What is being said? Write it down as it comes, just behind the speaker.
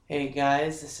Hey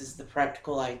guys, this is the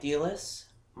Practical Idealist.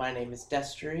 My name is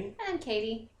Destry, And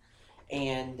Katie.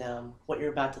 and what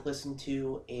you're about to listen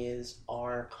to is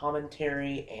our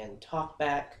commentary and talk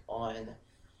back on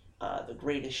The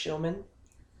Greatest Showman.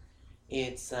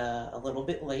 It's a little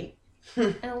bit late,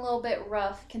 And a little bit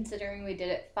rough considering we did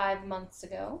it 5 months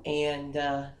ago. and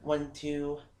wanted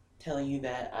to tell you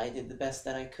that I did the best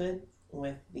that I could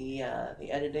with the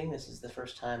editing. This is the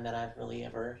first time that I've really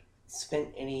ever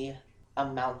spent any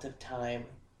amount of time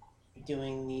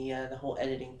doing the whole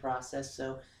editing process.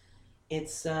 So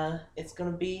it's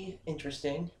gonna be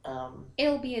interesting.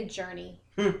 It'll be a journey.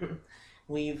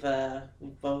 We've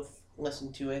both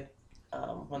listened to it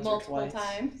once Multiple or twice,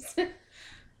 times.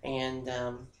 and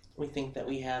we think that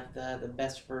we have the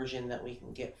best version that we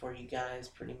can get for you guys,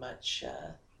 pretty much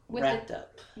wrapped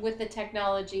up. With the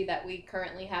technology that we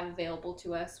currently have available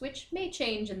to us, which may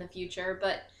change in the future,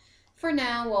 but for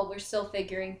now, while we're still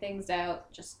figuring things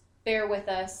out, just bear with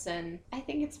us, and I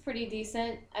think it's pretty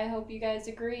decent. I hope you guys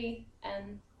agree,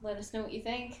 and let us know what you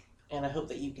think. And I hope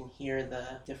that you can hear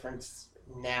the difference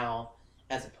now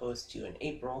as opposed to in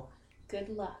April. Good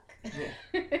luck.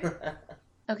 Yeah.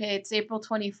 Okay, it's April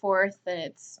 24th, and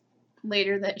it's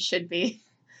later than it should be.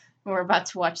 We're about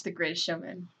to watch The Greatest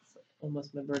Showman.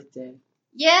 Almost my birthday.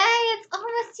 Yay, it's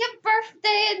almost your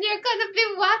birthday, and you're going to be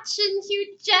watching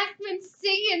Hugh Jackman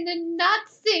singing and not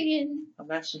singing. I'm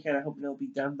actually kind of hoping it'll be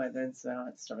done by then, so I don't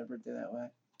have to start my birthday that way.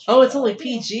 Oh, it's only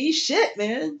PG? Shit,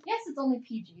 man. Yes, it's only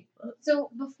PG.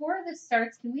 So before this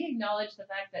starts, can we acknowledge the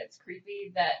fact that it's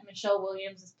creepy that Michelle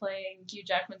Williams is playing Hugh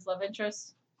Jackman's love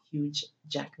interest? Huge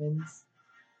Jackmans.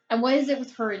 And what is it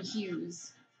with her and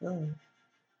Hughes? Oh.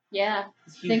 Yeah.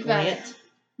 Hugh Think about Grant? it.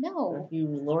 No. Hugh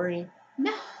Laurie?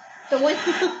 No. The one. I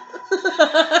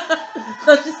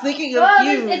was just thinking of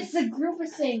Hugh. It's the group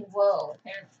is saying whoa,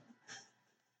 apparently.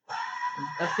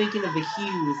 I'm thinking of the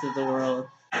Hughes of the world.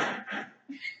 I'm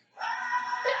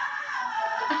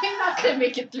not going to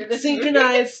make it through this.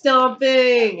 Synchronized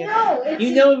stomping! No, it's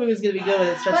You know it was going to be good when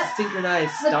it starts to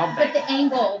synchronize stomping. But the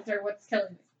angles are what's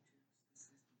killing me.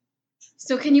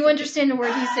 So can you understand the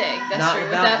word he's saying? That's Not true.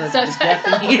 without Without the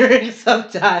subtitles. deaf hearing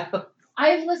subtitle.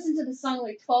 I've listened to the song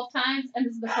like 12 times, and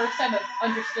this is the first time I've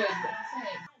understood what he's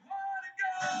saying.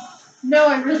 No,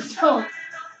 I really don't.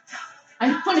 I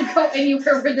don't want to go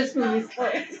anywhere where this movie's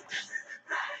going.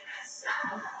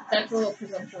 That's a little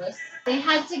presumptuous. They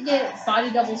had to get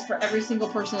body doubles for every single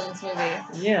person in this movie.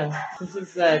 Yeah, this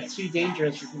is too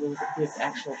dangerous for people with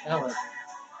actual talent.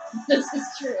 This is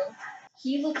true.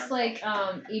 He looks like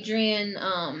Adrian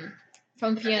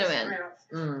from Piano Man.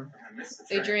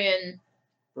 Adrian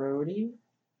Brody?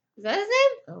 Is that his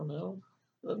name? I don't know.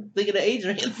 I'm thinking of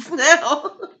Adrian's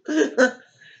now.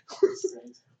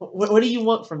 What do you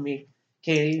want from me,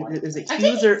 Katie? Is it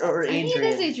Hughes or Adrian? I think it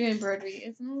is Adrian Brody,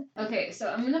 isn't it? Okay, so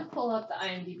I'm gonna pull up the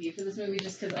IMDb for this movie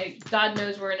just because God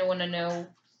knows we're gonna want to know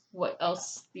what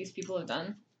else these people have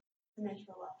done.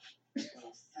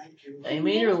 I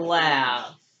made her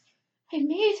laugh. I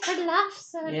made her laugh,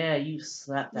 sir. Yeah, you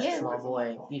slapped that small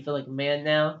boy. You feel like a man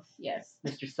now? Yes.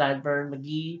 Mr. Sideburn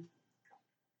McGee?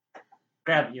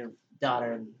 Grab your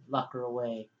daughter and lock her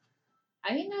away.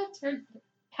 How do you know it's her?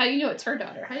 How do you know it's her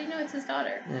daughter? How do you know it's his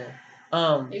daughter?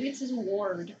 Yeah. Maybe it's his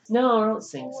ward. No, don't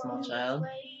sing, small child.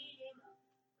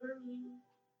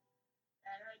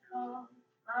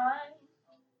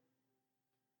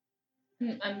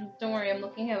 Don't worry, I'm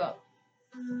looking him up.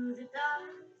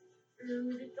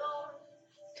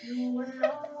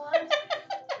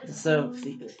 So,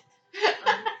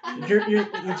 you're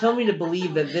telling me to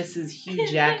believe that this is Hugh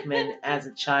Jackman as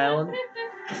a child?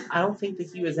 I don't think that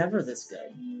he was ever this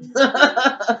good.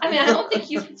 I mean, I don't think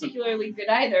he's particularly good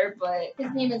either, but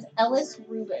his name is Ellis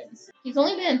Rubens. He's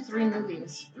only been in 3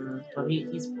 movies. But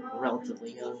he's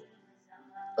relatively young.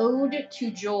 Ode to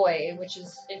Joy, which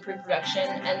is in pre-production,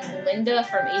 and Linda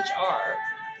from HR,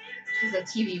 which is a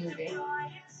TV movie.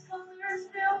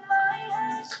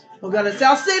 Oh god, it's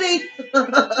South City!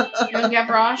 Young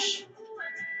Gavroche.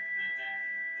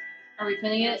 Are we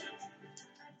pinning it?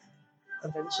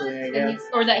 Eventually, I guess.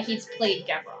 Or that he's played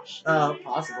Gavroche. Oh,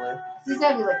 possibly. He's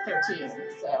gotta be like 13,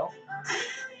 so.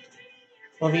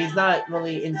 Well, if he's not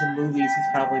really into movies, he's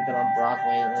probably been on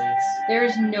Broadway at least.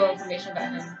 There's no information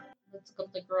about him. Let's look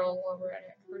up the girl over at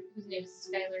her, whose name is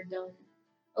Skylar Dunn.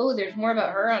 Oh, there's more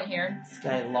about her on here.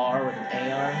 Skylar with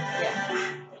an AR?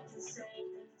 Yeah.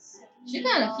 She's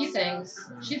been on a few things.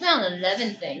 She's been on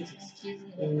 11 things. Excuse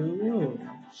me. Ooh,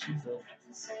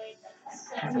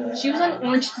 She was on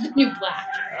Orange is the New Black.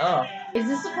 Oh. Is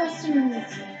this supposed to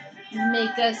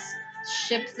make us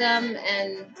ship them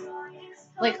and,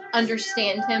 like,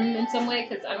 understand him in some way?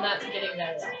 Because I'm not getting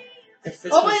that at all.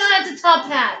 Oh my god, it's a top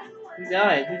hat! Who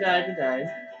died? Who died? Who died?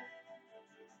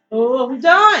 Oh, who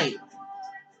died?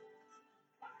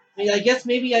 I mean, I guess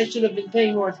maybe I should have been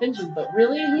paying more attention, but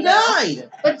really, who died?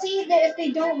 But see, if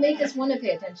they don't make us want to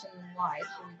pay attention, then why?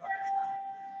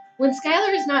 When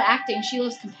Skylar is not acting, she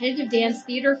loves competitive dance,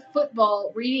 theater,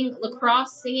 football, reading,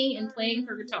 lacrosse, singing, and playing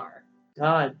her guitar.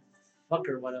 God, fuck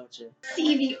her, why don't you?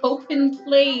 See the open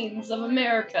plains of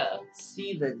America.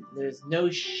 See that there's no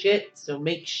shit, so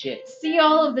make shit. See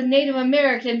all of the Native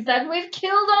Americans that we've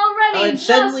killed already. Oh, and just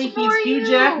suddenly for he's Hugh you.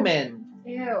 Jackman.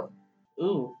 Ew.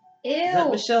 Ooh. Ew. Is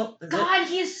that Michelle? God,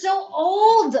 he's so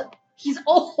old. He's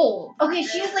old. Okay,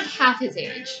 she is like half his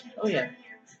age. Oh yeah.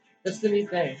 That's the new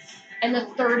thing. And a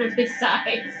third of his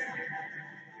size.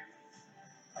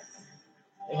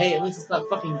 Hey, at least it's not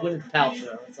fucking Gwyneth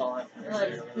Paltrow. That's all I'm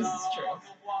saying. This is true.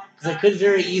 Because it could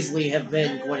very easily have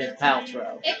been Gwyneth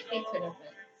Paltrow. It could have been.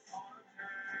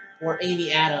 Or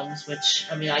Amy Adams, which,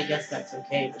 I mean, I guess that's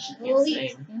okay, but she can't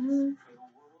sing.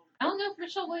 I don't know if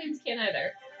Michelle Williams can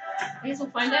either. I guess we'll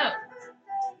find out.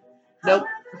 Nope.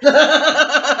 That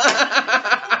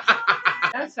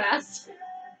was fast.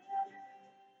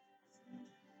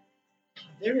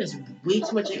 There is way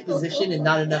too much exposition and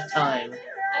not enough time.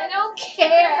 I don't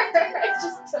care. I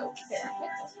just don't care.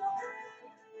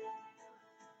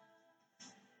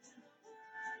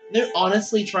 They're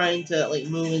honestly trying to, like,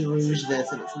 Moulin Rouge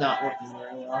this, and it's not working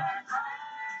very well.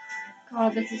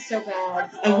 God, this is so bad.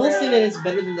 I will say that it's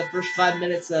better than the first 5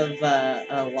 minutes of La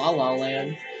La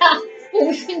Land. Well,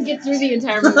 we couldn't get through the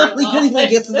entire movie. We couldn't even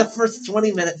get through the first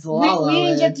 20 minutes of La La Land. We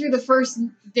didn't get through the first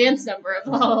dance number of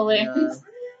La La Land.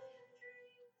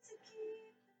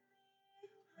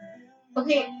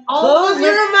 Okay, close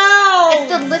your mouth!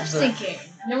 It's the lip syncing.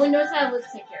 No one knows how to lip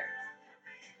sync here.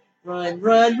 Run,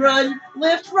 run, run,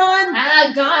 lift, run!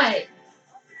 Ah, God.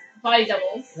 Body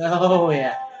doubles. Oh,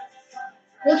 yeah.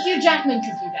 Well, Hugh Jackman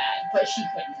could do that, but she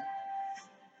couldn't.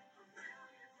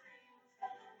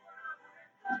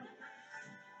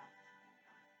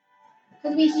 I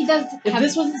mean, he does. If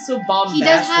this wasn't so bombastic, he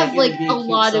does have it like would be a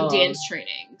lot song. of dance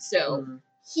training, so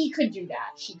he could do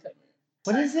that. She couldn't.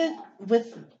 What is it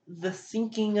with the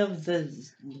sinking of the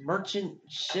merchant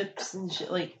ships and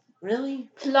shit? Like, really?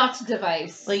 Plot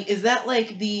device. Like, is that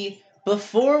like the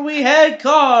before we had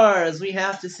cars, we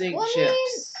have to sink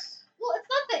ships? Well, it's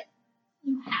not that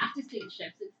you have to sink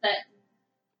ships. It's that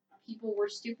people were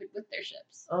stupid with their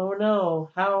ships. Oh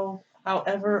no!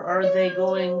 However, are they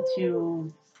going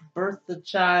to birth the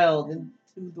child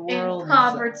into the world? In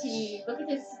poverty. Look at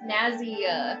his snazzy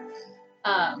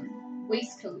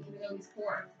waistcoat, even though he's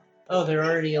poor. Oh, they're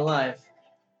already alive.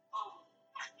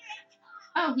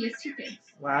 Oh, he has 2 kids.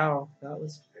 Wow, that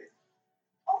was.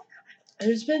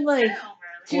 There's been like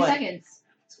 2 seconds.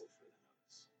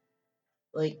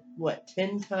 Like what?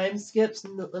 10 time skips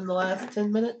in the last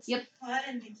 10 minutes? Yep. Well, I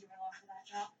didn't think you were long for that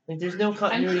job. Like, there's no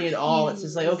continuity at all. It's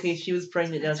just like, okay, she was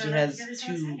pregnant, now she has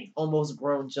 2 almost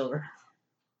grown children.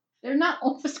 They're not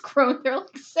almost grown. They're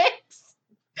like 6.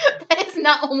 That is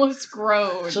not almost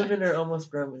grown. Children are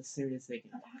almost grown as soon as they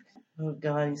can talk. Oh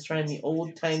god, he's trying the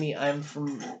old-timey I'm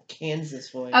from Kansas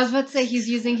voice. I was about to say he's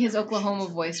using his Oklahoma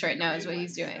voice right now is what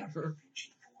he's doing.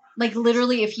 Like,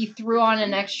 literally, if he threw on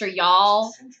an extra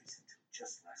y'all...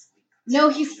 No,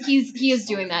 he is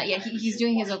doing that. Yeah, he's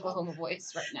doing his Oklahoma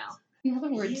voice right now. In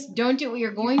other words, don't do what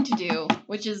you're going to do,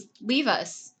 which is leave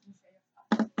us.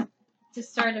 To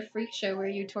start a freak show where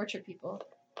you torture people.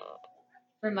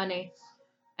 For money.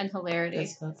 And hilarity.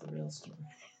 That's not the real story.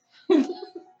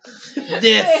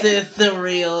 This is the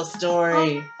real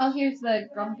story. Oh, here's the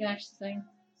Girl Who Can Actually Sing.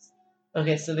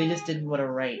 Okay, so they just didn't want to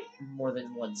write more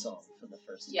than one song for the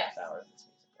first half hour of this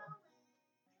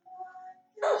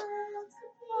musical.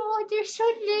 Oh, they're so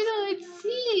little and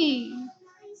silly.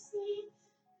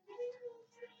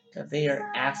 God, they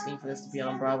are asking for this to be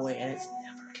on Broadway, and it's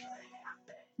never gonna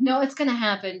happen. No, it's gonna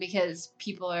happen because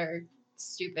people are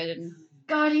stupid and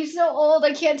God, he's so old.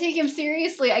 I can't take him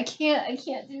seriously. I can't do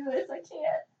this. I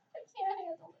can't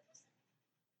handle it.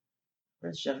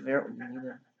 Where's Chef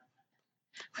Verritt?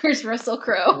 Where's Russell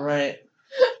Crowe? Right.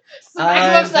 Smack him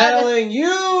I'm upside the- telling you,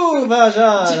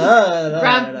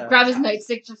 Bajan. grab his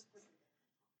nightstick. Just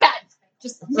bad.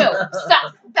 Just no.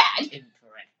 Stop. Bad. Incorrect.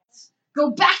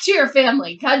 Go back to your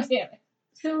family. God damn it.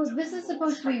 So this is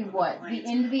supposed to be what? The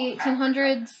end of the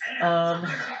 1800s?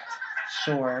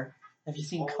 Sure. Have you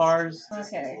seen Cars?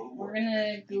 Okay, we're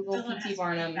gonna Google P.T.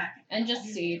 Barnum and just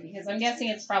see, because I'm guessing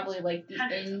it's probably like the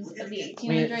end of the 1800s. I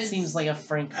mean, it seems like a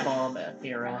Frank Baum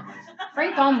era.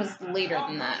 Frank Baum was later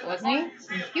than that, wasn't he?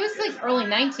 He was like early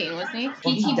 19, wasn't he? Well,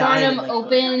 he P.T. died in, Barnum like,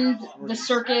 opened the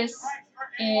circus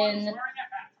in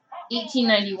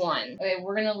 1891. Okay,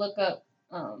 we're gonna look up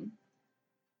Baum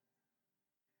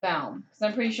because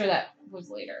I'm pretty sure that was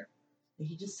later. Did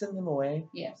he just send them away?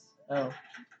 Yes. Oh.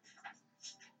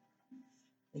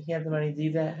 Did he have the money to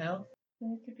do that? How?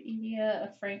 Wikipedia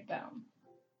of Frank Baum.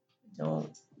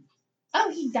 Don't. Oh,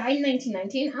 he died in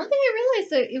 1919. I don't think I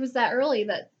realized that it was that early. I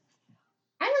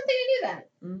don't think I knew that.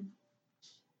 Mm.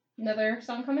 Another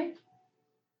song coming?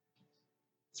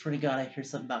 Swear to God, I hear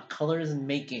something about colors and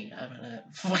making. I'm gonna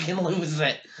fucking lose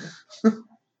it.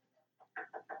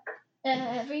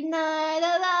 Every night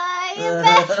I lie in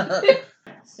bed.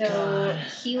 So, God.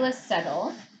 Keela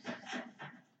Settle.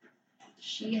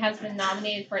 She has been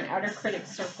nominated for an Outer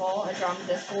Critics Circle, a Drama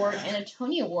Disc Award, and a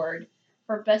Tony Award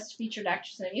for Best Featured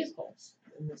Actress in a Musical.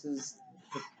 And this is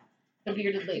The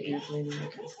Bearded Lady. Bearded Lady.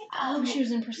 Oh, she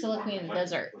was in Priscilla Queen in the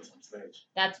Desert.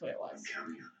 That's what it was.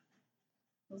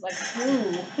 I was like,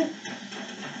 ooh.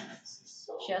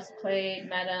 She also played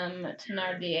Madame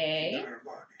Thénardier.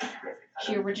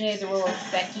 She originated the role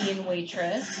of Becky in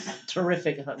Waitress.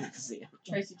 Terrific hunting to see.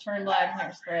 Tracy Turnblad in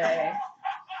Hairspray.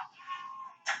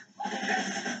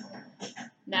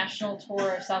 National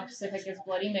tour of South Pacific as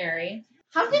Bloody Mary.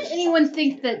 How did anyone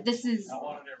think that this is...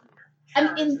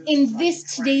 I mean, in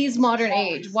this today's modern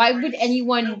age, why would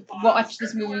anyone watch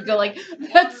this movie and go like,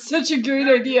 that's such a great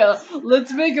idea,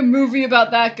 let's make a movie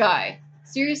about that guy?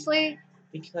 Seriously?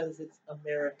 Because it's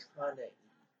Americana.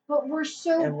 But we're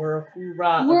so... And we're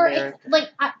hoorah We're, America. like,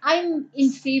 I'm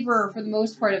in favor, for the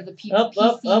most part, of the Up,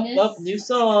 PC-ness. new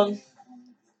song.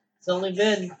 It's only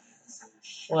been,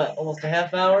 what, almost a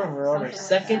half hour? We're on our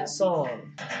second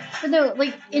song. But no,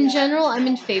 like, in general, I'm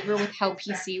in favor with how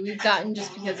PC we've gotten,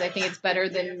 just because I think it's better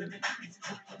than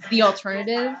the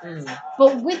alternative. Mm.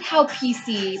 But with how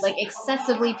PC, like,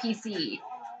 excessively PC,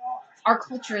 our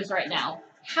culture is right now,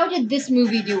 how did this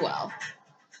movie do well?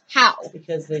 How?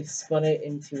 Because they spun it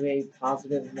into a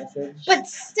positive message. But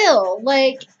still,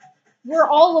 like, we're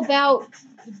all about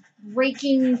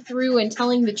breaking through and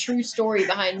telling the true story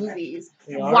behind movies.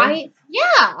 We are? Why?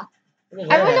 Yeah! Look at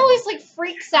that. Everyone always, like,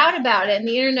 freaks out about it, and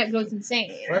the internet goes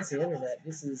insane. Well, that's the internet.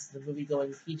 This is the movie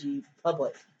going PG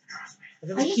public. If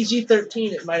it was I just-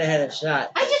 PG-13, it might have had a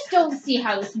shot. I just don't see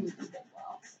how this movie did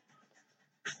well.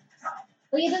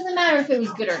 Like, it doesn't matter if it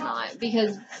was good or not,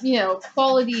 because, you know,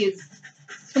 quality is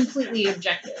completely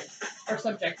objective. Or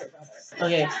subjective, rather.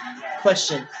 Okay,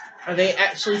 question. Are they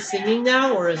actually singing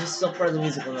now, or is this still part of the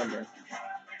musical number?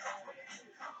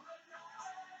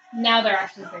 Now they're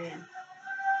actually singing.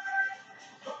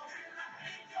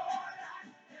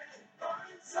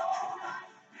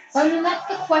 I mean, that's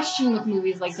the question with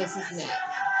movies like this, isn't it?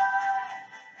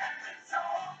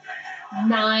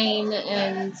 9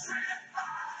 and...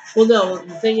 Well, no,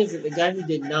 the thing is that the guy who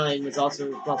did 9 was also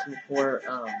responsible for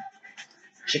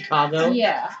Chicago.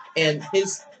 Yeah. And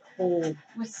his whole...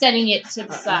 We're setting it to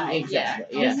the side,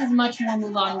 exactly, yeah. yeah. This is much more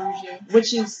Moulin Rouge.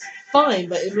 Which is fine,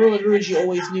 but in Moulin Rouge you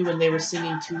always knew when they were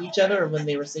singing to each other or when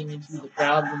they were singing to the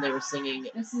crowd, when they were singing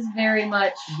This is very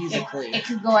much... musically. It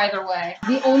could go either way.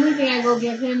 The only thing I will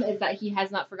give him is that he has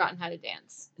not forgotten how to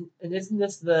dance. And isn't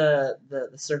this the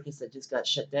circus that just got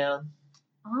shut down?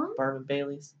 Barnum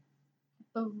Bailey's?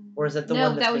 Or is that the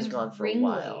one that's been gone for a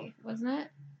while? Wasn't it?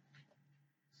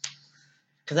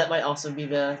 Because that might also be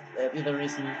the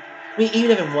reason. I mean,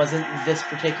 even if it wasn't this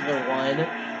particular one,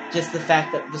 just the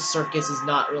fact that the circus is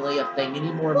not really a thing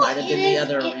anymore might have been the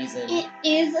other reason. It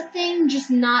is a thing,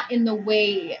 just not in the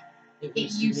way it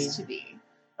used to be.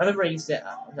 I remember I used to...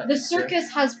 The circus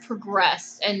has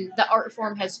progressed, and the art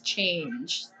form has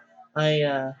changed.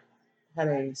 I had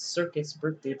a circus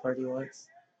birthday party once.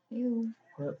 Ew.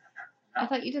 Yep. I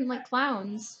thought you didn't like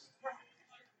clowns.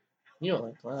 You don't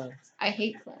like clowns. I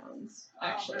hate clowns,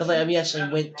 actually. But like, we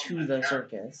actually went to the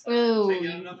circus. Oh,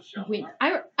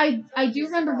 I do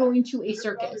remember going to a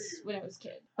circus when I was a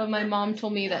kid. But my mom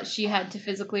told me that she had to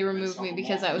physically remove me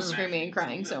because I was screaming and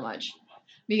crying so much.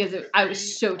 Because I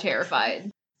was so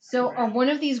terrified. So are one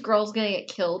of these girls going to get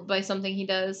killed by something he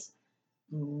does?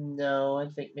 No, I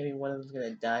think maybe one of them's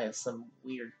going to die of some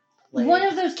weird plague. One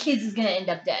of those kids is going to end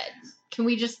up dead. Can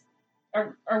we just...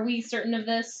 Are we certain of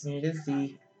this? I mean, it is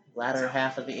the latter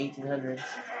half of the 1800s.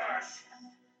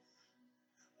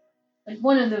 Like,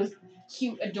 one of those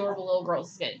cute, adorable little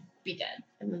girls is going to be dead.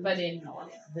 And then, But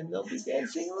then they'll be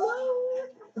dancing alone.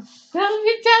 they'll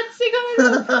be dancing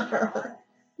alone.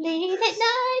 Late at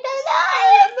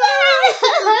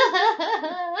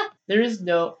night. There is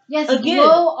no... Yes, Again.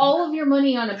 blow all of your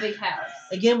money on a big house.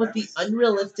 Again, with the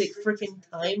unrealistic freaking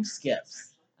time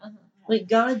skips. Uh-huh. Like,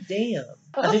 goddamn.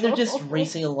 I think they're just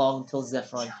racing along until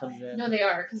Zephron comes in. No, they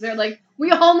are, because they're like,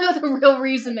 we all know the real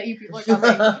reason that you people are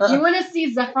coming. You want to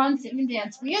see Zephron sing and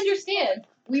dance. We understand.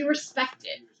 We respect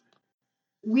it.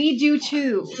 We do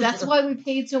too. That's why we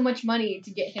paid so much money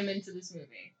to get him into this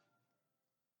movie.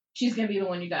 She's gonna be the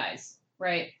one who dies,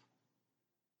 right?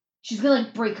 She's gonna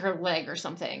like break her leg or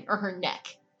something, or her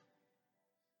neck.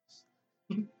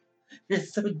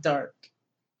 It's so dark.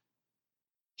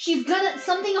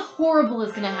 Something horrible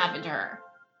is gonna happen to her.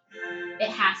 It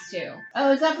has to.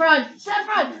 Oh, Zephron!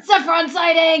 Zephron! Zephron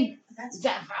sighting!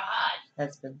 Zephron!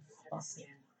 That's been awesome.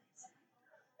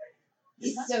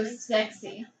 He's so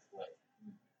sexy.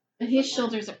 And his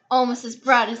shoulders are almost as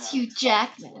broad as Hugh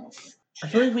Jackman's. I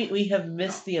feel like we have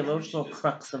missed the emotional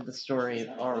crux of the story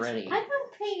already. I've been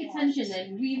paying attention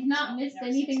and we've not missed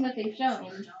anything that they've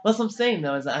shown. What I'm saying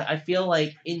though is I feel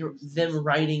like in them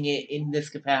writing it in this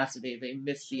capacity, they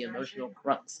missed the emotional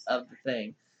crux of the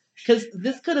thing. Because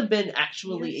this could have been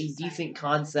actually a decent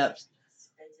concept.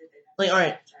 Like,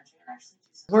 alright,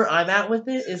 where I'm at with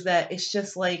it is that it's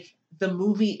just like the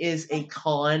movie is a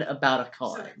con about a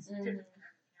con. Mm-hmm.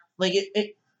 Like,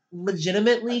 it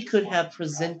legitimately could have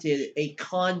presented a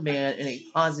con man in a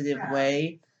positive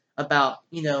way about,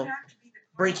 you know,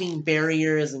 breaking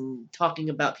barriers and talking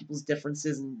about people's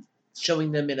differences and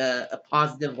showing them in a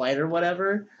positive light or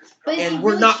whatever. But And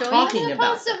we're not talking in a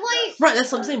about positive that. light? Right,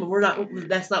 that's what I'm saying, but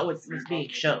that's not what's being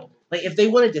shown. Like, if they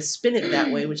wanted to spin it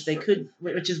that way, which they could,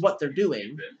 which is what they're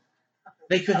doing,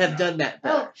 they could have done that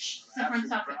better. Oh, shh. Zephron,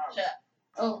 stop it. Shut up.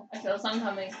 Oh, I feel a song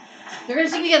coming. They're gonna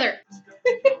sing together.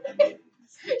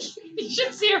 You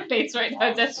should see her face right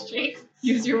now, Destry.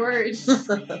 Use your words.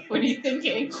 What are you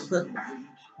thinking?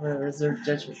 Or is there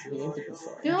judgment to the end of the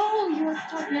song? No, you have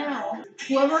to talk now.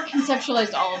 Whoever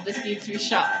conceptualized all of this needs to be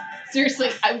shot. Seriously,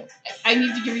 I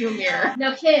need to give you a mirror.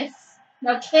 Now kiss.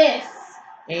 Now kiss.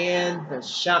 And the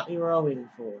shot we were all waiting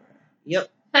for.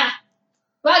 Yep. Ha!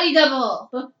 Body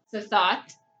double. So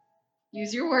thought.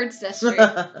 Use your words,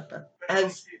 Destry.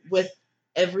 As with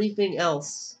everything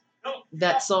else,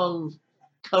 that song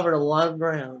covered a lot of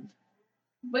ground.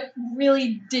 But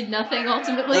really did nothing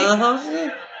ultimately.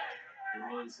 Yeah.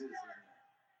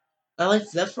 I like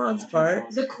Zephron's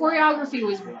part. The choreography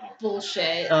was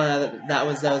bullshit. Oh, that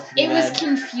was It was bad.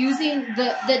 confusing.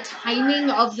 The timing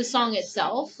of the song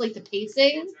itself, like the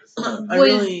pacing,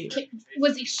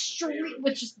 was extreme,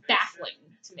 was just baffling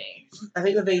to me. I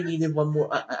think that they needed one more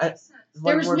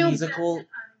musical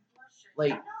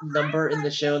number in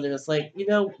the show, and they're just like, you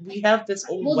know, we have this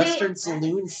old Western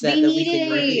saloon set that we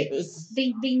can reuse.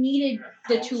 They needed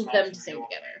the two of them to sing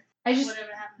together. I just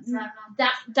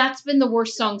that's been the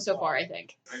worst song so far, I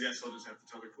think. I guess I'll just have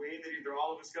to tell the Queen that either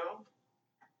all of us go, or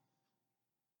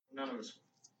none of us.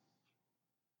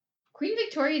 Queen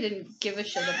Victoria didn't give a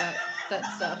shit about that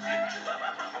stuff.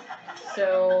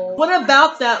 So what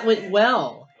about that went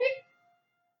well?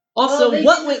 Also,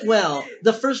 what went well?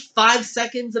 The first 5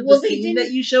 seconds of the scene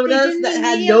that you showed us that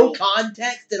had no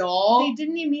context at all? They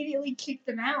didn't immediately kick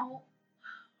them out.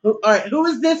 Alright, who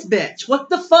is this bitch? What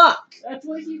the fuck? That's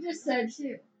what you just said,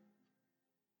 too.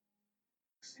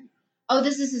 Oh,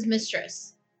 this is his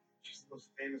mistress. She's the most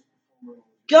famous performer.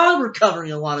 God, we're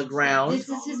covering a lot of ground. This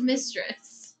is his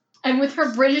mistress. And with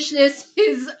her Britishness,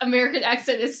 his American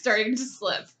accent is starting to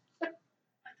slip.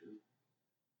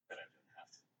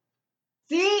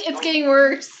 See? It's getting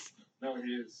worse. No,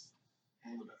 he is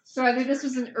one of the best. So either this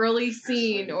was an early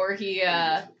scene, or he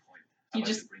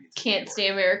just can't stay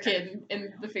American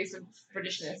in the face of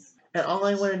Britishness. And all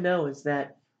I want to know is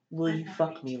that, will you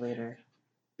fuck me later?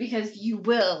 Because you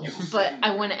will, but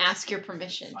I want to ask your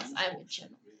permission, because I'm a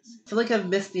gentleman. I feel like I've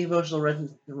missed the emotional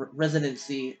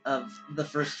resonancy of the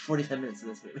first 45 minutes of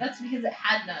this movie. That's because it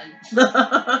had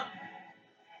none.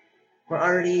 We're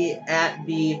already at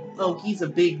the, he's a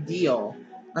big deal.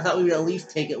 I thought we would at least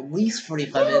take at least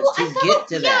 45 minutes to get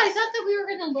to that. Yeah, I thought that we were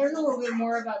going to learn a little bit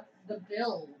more about the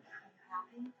build.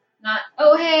 Not,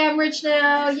 oh, hey, I'm rich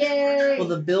now, yay! Well,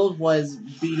 the build was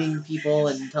beating people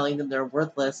and telling them they're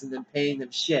worthless and then paying them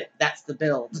shit. That's the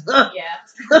build.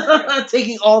 Yeah.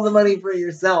 Taking all the money for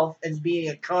yourself and being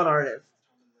a con artist.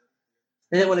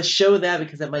 I didn't want to show that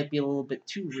because that might be a little bit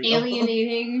too real.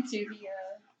 Alienating to the,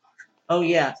 Oh,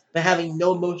 yeah, but having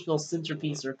no emotional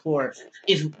centerpiece or core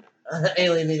isn't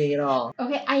alienating at all.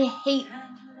 Okay, I hate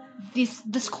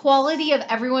this quality of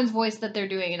everyone's voice that they're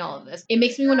doing in all of this. It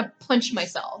makes me want to punch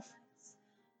myself.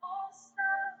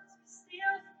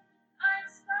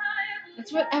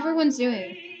 That's what everyone's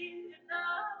doing.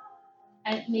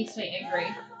 And it makes me angry.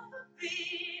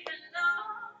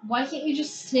 Why can't you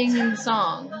just sing the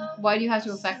song? Why do you have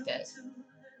to affect it?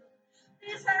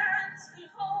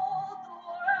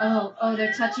 Oh,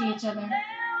 they're touching each other.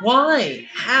 Why?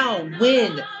 How?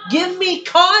 When? Give me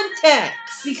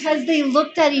context! Because they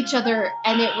looked at each other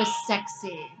and it was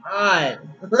sexy. God.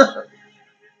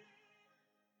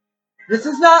 This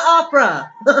is not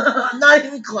opera. Not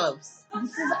even close.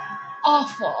 This is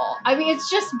awful. I mean, it's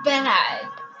just bad.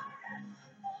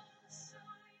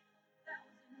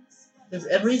 Does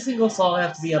every single song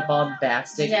have to be a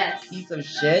bombastic Yes. piece of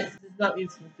shit? This is not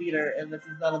musical theater, and this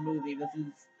is not a movie. This is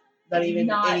not even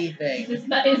anything. This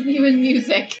isn't even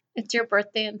music. It's your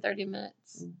birthday in 30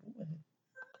 minutes.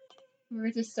 We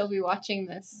were to still be watching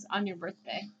this on your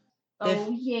birthday.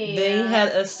 Oh, yeah. They had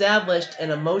established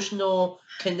an emotional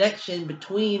connection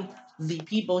between the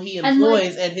people he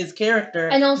employs and his character.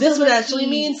 And also, this would actually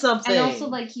mean something. And also,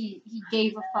 like, he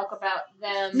gave a fuck about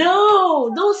them.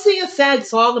 No! Don't sing a sad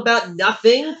song about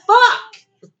nothing.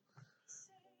 Fuck!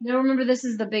 No, remember, this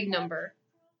is the big number.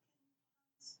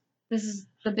 This is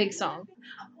the big song.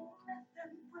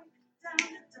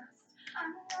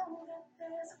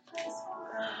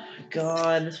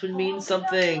 God, this would mean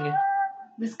something.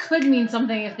 This could mean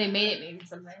something if they made it mean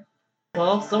something.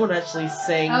 Well, someone actually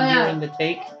sang during the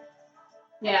take.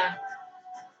 Yeah.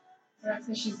 That's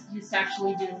because she's used to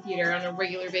actually doing theater on a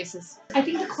regular basis. I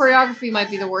think the choreography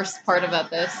might be the worst part about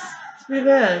this. It's pretty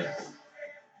bad.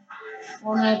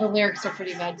 Well, no, the lyrics are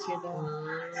pretty bad too, though.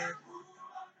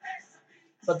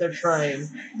 But they're trying.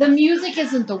 The music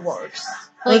isn't the worst.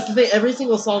 Like, every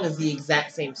single song is the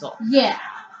exact same song. Yeah.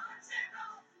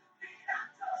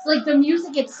 Like, the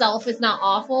music itself is not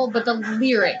awful, but the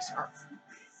lyrics are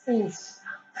oof.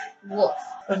 Woof.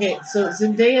 Okay, so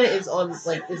Zendaya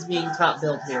is being top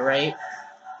billed here, right?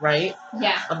 Right?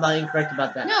 Yeah. I'm not incorrect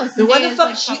about that. No, then why the Zendaya's, fuck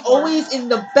like, is she top four. always in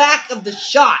the back of the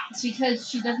shot? It's because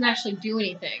she doesn't actually do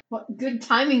anything. What good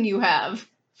timing you have.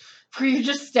 Were you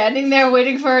just standing there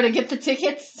waiting for her to get the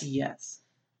tickets? Yes.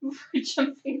 We're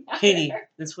jumping out Katie, there.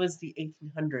 this was the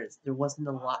 1800s. There wasn't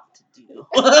a lot to do.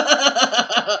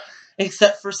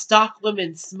 Except for stalk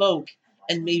women, smoke,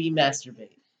 and maybe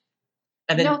masturbate.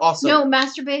 And then No,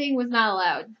 masturbating was not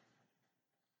allowed.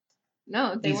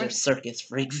 No, they these weren't. are circus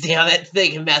freaks, damn it. They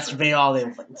can masturbate all they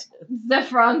want.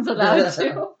 Zephron's allowed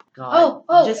to. God.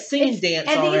 Oh, just sing and dance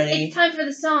I think already. it's time for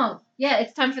the song. Yeah,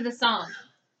 it's time for the song.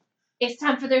 It's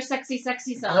time for their sexy,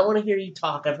 sexy song. I don't want to hear you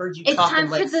talk. I've heard you It's talk time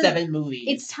in like for the- 7 movies.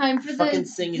 It's time for Fucking the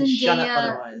sing and shut up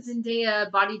otherwise. Zendaya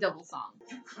body double song.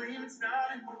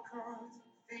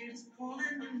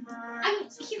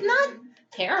 He's not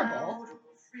terrible.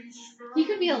 He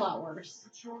could be a lot worse.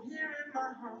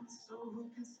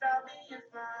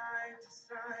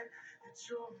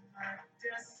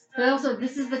 But also,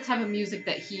 this is the type of music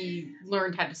that he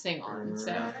learned how to sing on,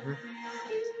 so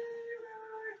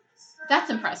that's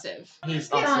impressive. He's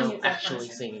Good on also you, actually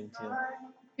Zephyr. singing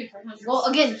too. Well,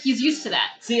 again, he's used to that.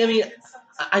 See, I mean,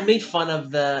 I made fun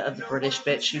of the British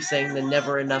bitch who sang the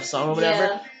Never Enough song or whatever,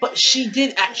 Yeah. but she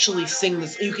did actually sing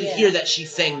this. You can Yeah. hear that she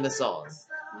sang the song.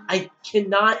 I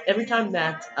cannot. Every time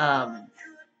that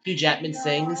Hugh Jackman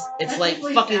sings, it's That's like just what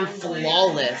he fucking sounds like.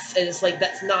 flawless, and it's like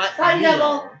that's not Body real.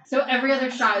 double. So every other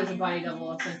shot is a body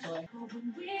double, essentially.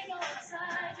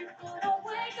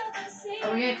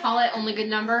 Are we gonna call it only good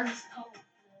number?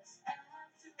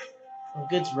 Well,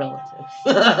 good's relative.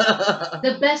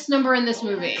 The best number in this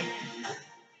movie.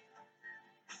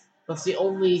 That's the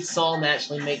only song that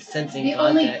actually makes sense in The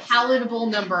only context. palatable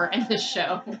number in this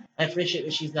show. I appreciate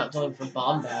that she's not going for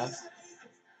bombast.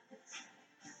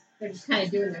 They're just kind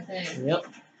of doing their thing. Yep.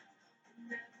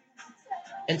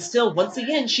 And still, once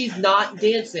again, she's not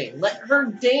dancing. Let her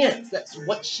dance. That's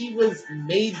what she was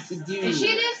made to do. Is she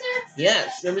a dancer?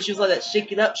 Yes. Remember she was on that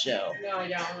Shake It Up show No, I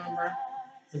don't remember.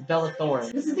 with Bella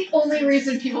Thorne. This is the only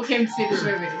reason people came to see this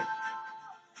movie.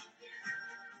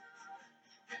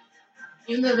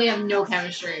 Even though they have no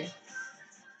chemistry.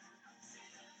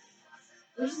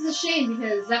 Which is a shame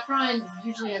because Zephron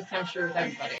usually has chemistry with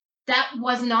everybody. That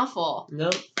wasn't awful.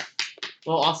 Nope.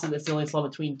 Well, also, that's the only song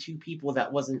between two people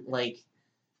that wasn't, like,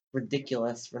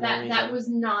 ridiculous for no reason. That was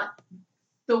not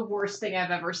the worst thing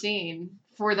I've ever seen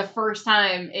for the first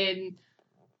time in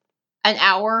an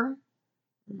hour.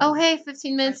 Oh, hey,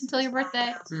 15 minutes until your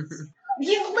birthday.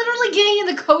 He's literally getting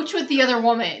in the coach with the other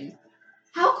woman.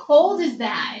 How cold is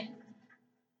that?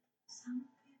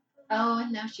 Oh,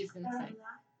 and now she's gonna sing.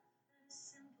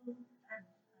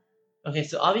 Okay,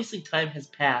 so obviously time has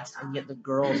passed, and yet the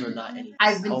girls are not any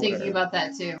I've been older. thinking about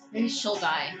that too. Maybe she'll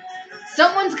die.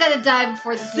 Someone's gotta die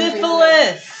before this movie.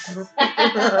 Syphilis!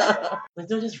 Like,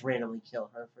 don't just randomly kill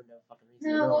her for no fucking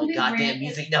reason. No, it won't No be goddamn random.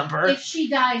 music number. If she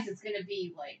dies, it's gonna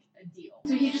be like a deal.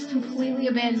 So he just completely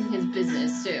abandoned his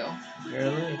business too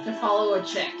Really? to follow a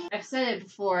chick. I've said it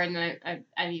before, and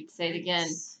I need to say it again.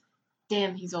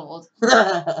 Damn, he's old.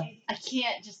 I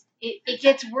can't just. It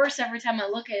gets worse every time I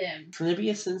look at him. Can there be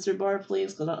a censor bar,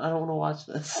 please? Because I don't want to watch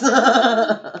this.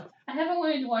 I haven't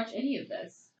wanted to watch any of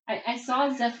this. I saw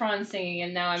Zephron singing,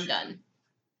 and now I'm done.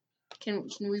 Can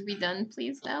we be done,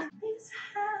 please, now? These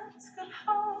hands could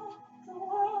hold the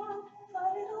world,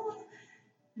 but it'll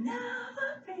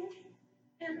never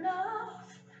be enough.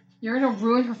 You're gonna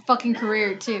ruin her fucking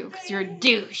career too, because you're a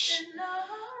douche.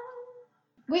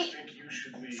 Wait,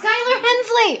 Skylar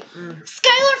Hensley! Mm.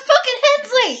 Skylar fucking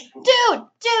Hensley!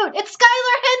 Dude, it's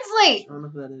Skylar Hensley! I don't know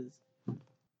who that is.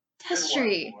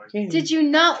 Testry, Okay. did you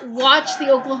not watch the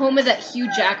Oklahoma that Hugh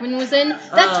Jackman was in?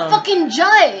 That's Oh. fucking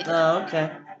Judd! Oh,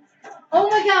 okay. Oh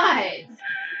my god!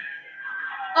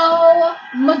 Oh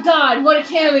my god, what a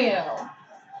cameo!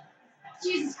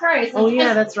 Jesus Christ. Oh, like,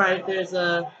 yeah, that's right. There's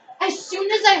a As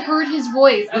soon as I heard his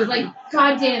voice, I was like,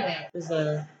 god damn it. there's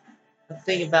a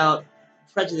thing about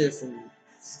prejudice and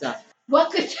stuff.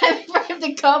 What could time for him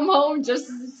to come home just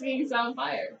as the scene's on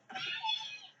fire?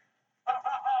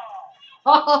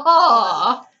 Ha ha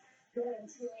ha!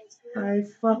 I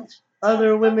fucked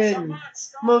other women.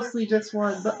 Mostly just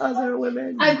one, but other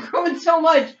women. I've grown so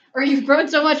much, or you've grown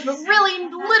so much, but really,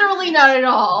 literally not at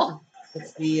all.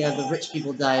 It's the rich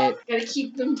people diet. Gotta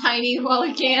keep them tiny while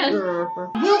we can.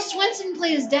 Will Swenson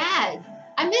played his dad.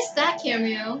 I missed that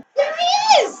cameo. There he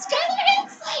is! Skylar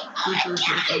Hensley! Oh my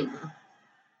god!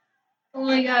 Oh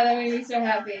my god, that made me so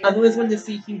happy. I've always wanted to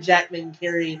see Hugh Jackman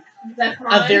carry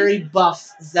Zephron? a very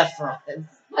buff Zephron.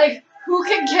 Like, who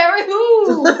can carry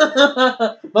who?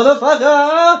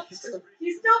 Motherfucker! He's still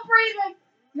breathing.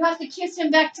 You have to kiss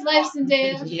him back to life,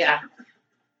 Zendaya. Yeah.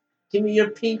 Give me your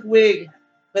pink wig.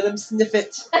 Let him sniff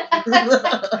it.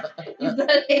 You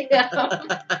better, yeah.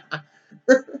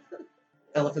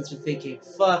 Elephants are thinking,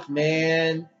 fuck,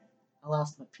 man. I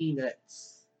lost my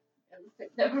peanuts.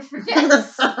 Never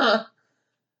forgets.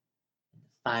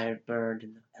 Fire burned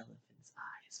in the elephant's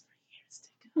eyes for years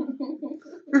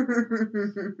to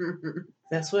come.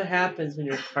 That's what happens when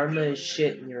your karma is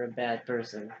shit and you're a bad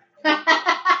person.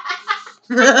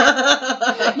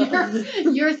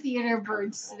 your theater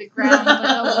burns to the ground like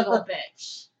a little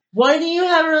bitch. Why do you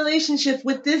have a relationship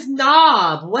with this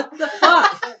knob? What the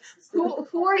fuck?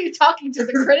 Who are you talking to,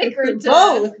 the critic or to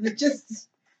both? Just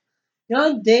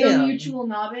god the damn. mutual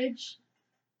knowledge?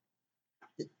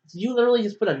 You literally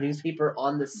just put a newspaper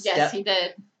on the step. Yes, he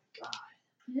did. God.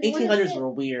 He didn't 1800s wanna were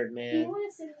weird, sit- He man. didn't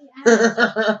want to sit in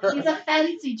the attic. He's a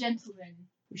fancy gentleman.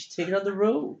 We should take it on the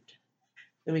road.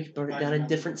 Then we can burn it down in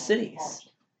different cities.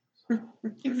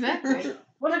 Exactly.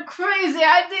 What a crazy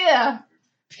idea!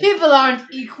 People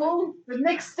aren't equal. The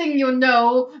next thing you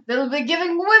know, they'll be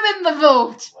giving women the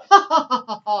vote.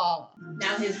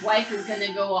 Now his wife is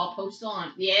gonna go all post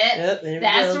on. Yeah, Yep, there we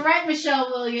that's go. right, Michelle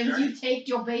Williams. You take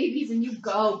your babies and you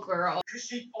go, girl.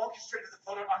 She orchestrated the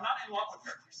photo. I'm not in love with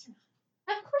her.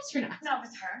 Of course you're not. Not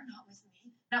with her, not with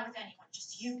me, not with anyone,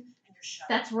 just you and your show.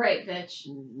 That's right, bitch.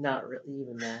 Not really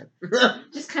even that.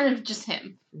 Just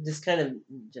him. Just kind of,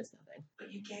 just nothing.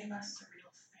 But you gave us a real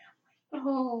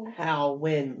Oh, How?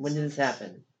 When? When did this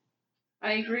happen?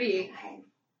 I agree.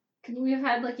 Could we have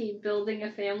had like a building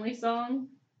a family song?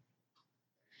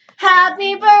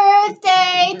 Happy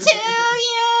birthday to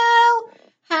you.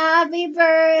 Happy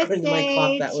According to my birthday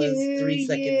clock, that was to 3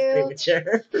 seconds you.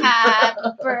 premature. Happy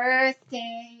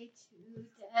birthday to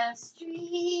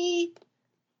Destry.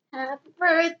 Happy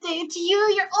birthday to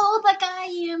you. You're old like I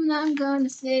am, and I'm gonna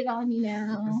sit on you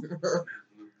now.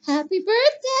 Happy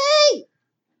birthday!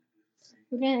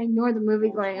 We're gonna ignore the movie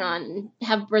going on and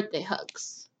have birthday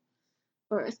hugs.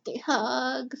 Birthday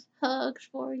hugs, hugs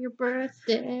for your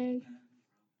birthday.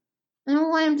 I don't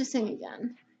want him to sing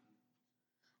again.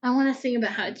 I want to sing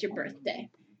about how it's your birthday.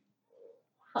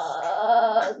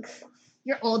 Hugs.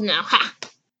 You're old now, ha!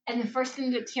 And the first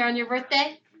thing that's here on your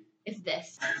birthday is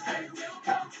this.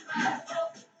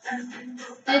 And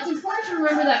it's important to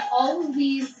remember that all of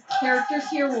these characters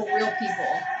here were real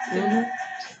people. Mhm.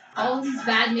 All of these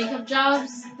bad makeup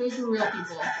jobs, those were real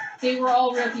people. They were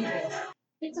all real people.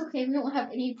 It's okay, we don't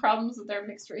have any problems with our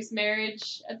mixed race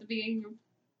marriage at the beginning of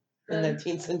The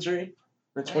 19th century?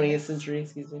 Or 20th century,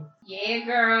 excuse me. Yeah,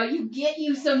 girl,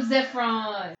 you some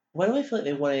Zephron. Why do I feel like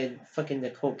they wanted fucking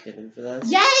Nicole Kidman for this?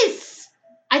 Yes!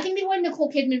 I think they wanted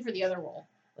Nicole Kidman for the other role.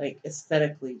 like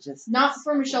aesthetically, just Not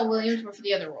for Michelle Williams, but for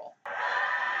the other role.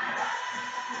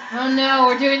 Oh no,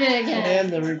 we're doing it again. and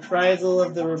the reprisal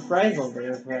of the reprisal of the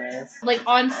reprise. Like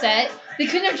on set, they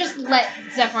couldn't have just let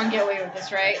Zephron get away with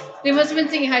this, right? They must have been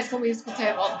singing High School Musical to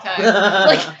him all the time.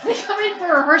 Like they come in for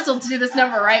rehearsal to do this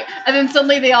number, right? And then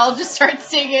suddenly they all just start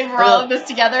singing. We're all in this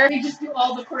together. They just do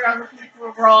all the choreography.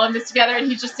 We're all in this together, and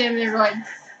he's just standing there going,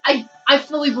 I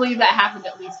fully believe that happened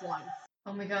at least once.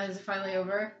 Oh my God, is it finally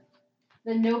over?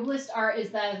 The noblest art is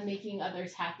that of making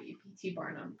others happy. P.T.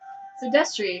 Barnum. So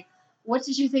Destry, what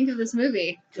did you think of this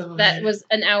movie? God. That was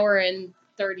an hour and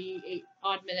 38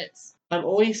 odd minutes. I'm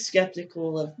always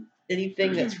skeptical of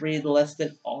anything that's rated less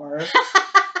than R. And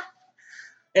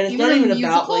it's Even not a even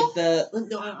about musical? like the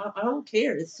no, I don't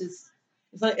care. It's just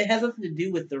it's like it has nothing to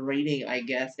do with the rating, I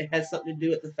guess. It has something to do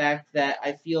with the fact that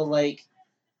I feel like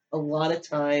a lot of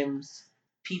times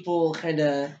people kind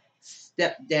of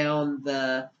step down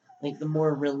the like the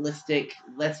more realistic,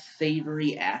 less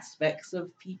savory aspects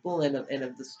of people and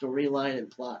of the storyline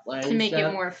and plot line To and make stuff.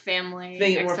 it more family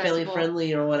Make it more family accessible.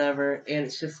 friendly or whatever, and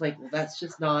it's just like, well, that's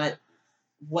just not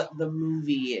what the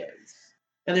movie is.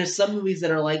 And there's some movies that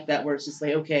are like that where it's just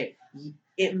like, okay,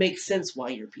 it makes sense why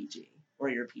you're PG or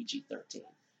you're PG-13.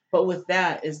 But with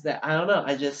that is that I don't know,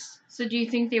 I just So do you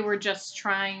think they were just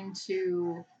trying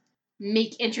to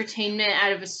make entertainment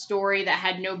out of a story that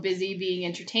had no busy being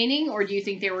entertaining, or do you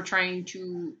think they were trying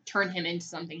to turn him into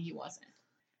something he wasn't?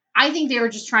 I think they were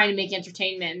just trying to make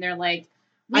entertainment, and they're like,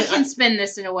 we can spin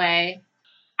this in a way.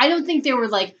 I don't think they were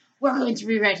like, we're going to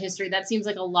rewrite history. That seems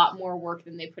like a lot more work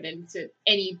than they put into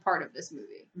any part of this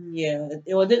movie. yeah,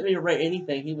 it didn't rewrite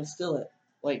anything. He was still a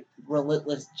like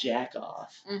relentless jack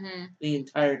off Mm-hmm. the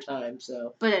entire time.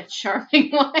 So, But a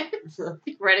charming one,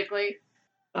 theoretically.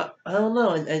 I don't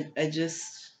know. I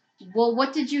just Well,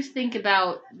 what did you think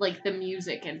about like the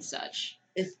music and such?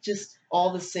 it's just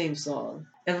all the same song.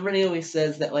 Everybody always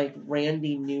says that like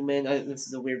Randy Newman. This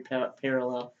is a weird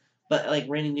parallel, but like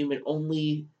Randy Newman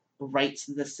only writes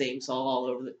the same song all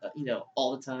over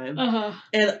all the time. Uh-huh.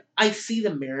 And I see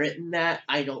the merit in that.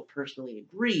 I don't personally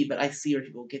agree, but I see where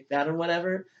people get that or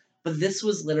whatever. But this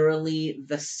was literally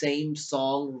the same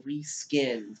song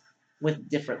reskinned with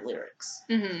different lyrics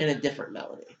Mm-hmm. and a different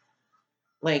melody.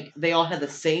 Like they all had the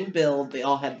same build, they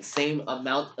all had the same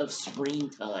amount of screen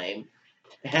time,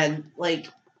 and like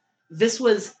this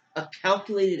was a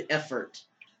calculated effort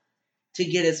to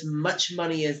get as much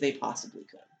money as they possibly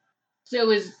could. So it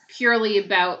was purely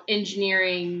about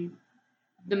engineering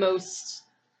the most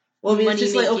Well, I mean, it's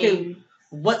just like, okay, money-making.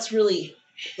 what's really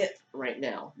hip right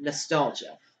now?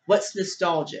 Nostalgia. What's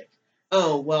nostalgic?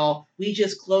 Oh, well, we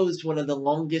just closed one of the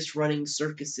longest running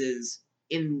circuses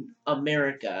in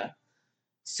America.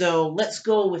 So let's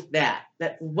go with that.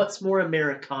 What's more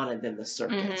Americana than the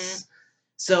circus?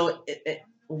 So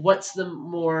what's the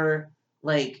more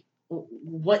like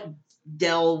what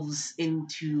delves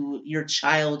into your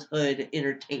childhood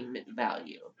entertainment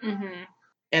value? Mm-hmm.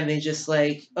 And they just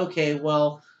like, okay,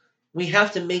 well, we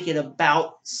have to make it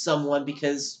about someone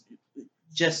because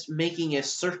just making a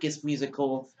circus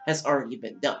musical has already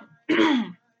been done,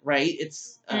 right?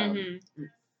 It's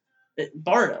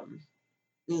Barnum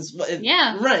is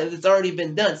Yeah. right. It's already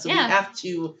been done, so Yeah. we have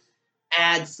to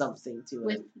add something to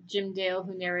With it. Jim Dale,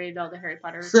 who narrated all the Harry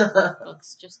Potter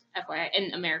books, just FYI,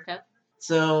 in America.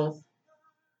 So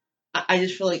I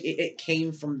just feel like it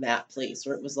came from that place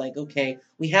where it was like, okay,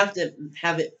 we have to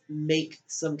have it make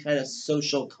some kind of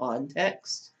social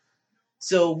context.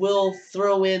 So we'll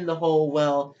throw in the whole,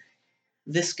 well,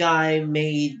 this guy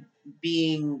made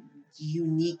being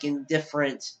unique and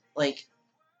different like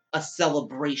a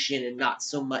celebration and not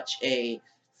so much a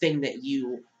thing that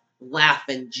you laugh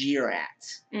and jeer at.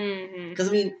 Mm-hmm. Because,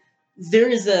 I mean, there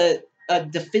is a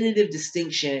definitive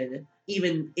distinction,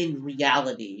 even in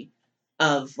reality,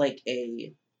 of like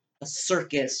a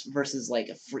circus versus like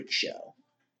a freak show.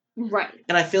 Right.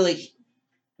 And I feel like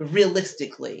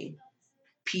realistically,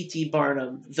 P.T.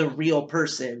 Barnum, the real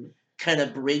person, kind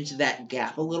of bridged that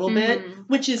gap a little bit,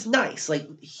 which is nice. Like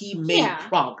he made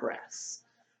progress,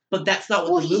 but that's not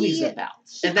what the movie's about.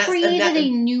 He created a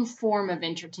new form of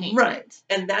entertainment, right?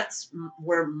 And that's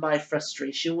where my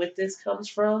frustration with this comes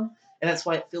from, and that's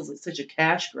why it feels like such a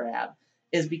cash grab.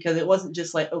 Is because it wasn't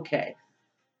just like, okay,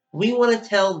 we want to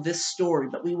tell this story,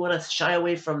 but we want to shy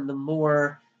away from the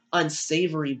more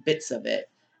unsavory bits of it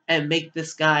and make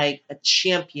this guy a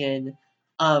champion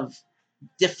of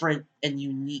different and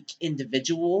unique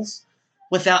individuals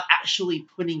without actually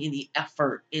putting any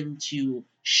effort into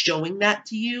showing that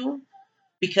to you,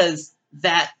 because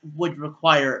that would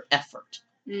require effort.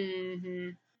 Mm-hmm.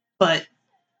 But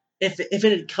if it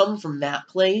had come from that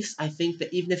place, I think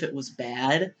that even if it was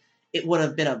bad, it would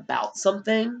have been about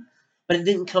something. But it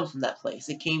didn't come from that place.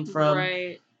 It came from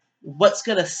Right. what's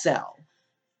gonna sell.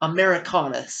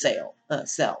 Americana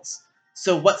sells.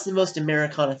 So what's the most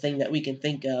Americana thing that we can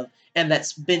think of, and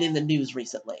that's been in the news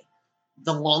recently?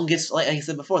 The longest, like I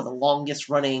said before, the longest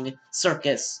running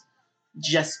circus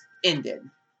just ended.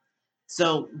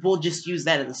 So we'll just use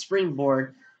that as a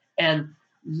springboard, and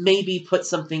maybe put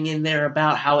something in there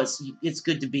about how it's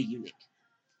good to be unique,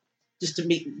 just to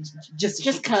make just to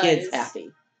Just keep the kids 'cause.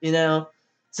 happy,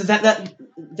 So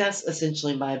that's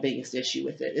essentially my biggest issue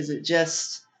with it. Is it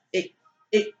just it?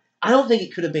 I don't think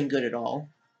it could have been good at all.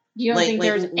 You don't Like think like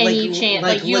there's like any chance?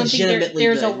 like Like you don't think legitimately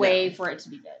there's a good. way No. for it to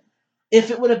be good?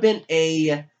 If it would have been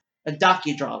a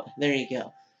docudrama, there you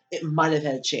go. It might have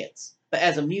had a chance. But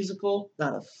as a musical,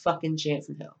 not a fucking chance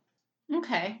in hell.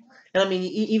 Okay. And I mean,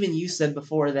 even you said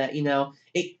before that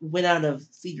it went out of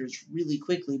theaters really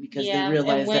quickly because Yeah, they it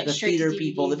realized went that the straight to theater DVD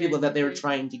people, the very people that they were quickly.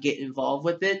 trying to get involved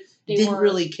with it, They didn't weren't-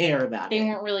 really care about They it.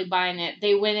 weren't really buying it.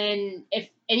 They went in. If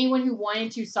anyone who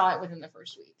wanted to saw it within the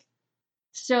first week.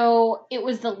 So it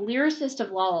was the lyricist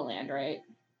of La La Land, right?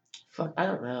 Fuck, I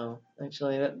don't know.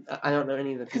 Actually, I don't know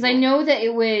any of the Because people. I know that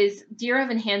it was Dear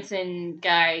Evan Hansen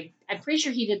guy. I'm pretty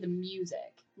sure he did the music.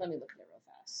 Let me look at it real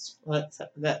fast. Well,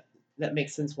 that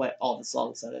makes sense why all the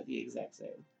songs sounded the exact same.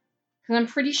 Because I'm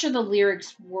pretty sure the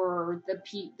lyrics were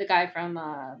the guy from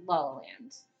La La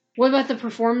Land. What about the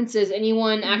performances?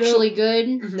 Anyone actually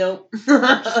good? Nope.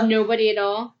 Just nobody at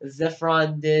all?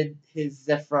 Zephron did his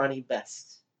Zephron-y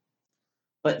best.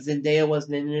 But Zendaya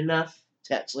wasn't in it enough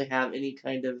to actually have any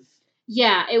kind of...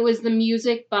 Yeah, it was the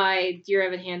music by Dear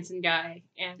Evan Hansen guy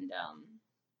and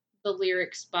the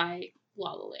lyrics by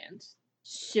La La Land.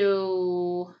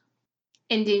 So,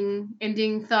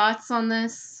 ending thoughts on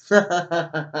this? No,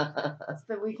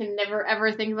 That we can never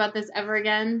ever think about this ever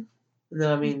again?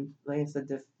 I mean, like I said,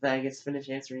 I guess finish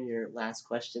answering your last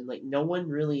question. Like, no one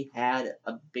really had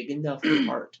a big enough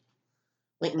part.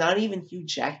 Like, not even Hugh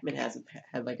Jackman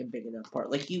had like a big enough part.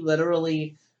 Like, he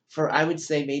literally, for I would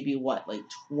say maybe what, like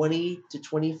 20 to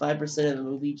 25% of the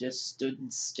movie just stood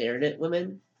and stared at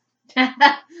women.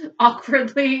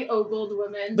 Awkwardly ogled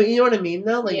women. But you know what I mean,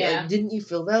 though? Like, Yeah. didn't you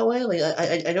feel that way? Like,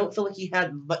 I don't feel like he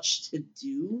had much to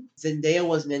do. Zendaya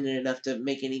wasn't in it enough to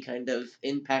make any kind of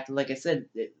impact. And like I said,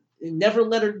 it never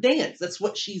let her dance. That's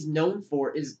what she's known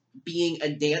for, is being a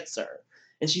dancer.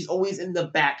 And she's always in the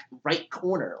back right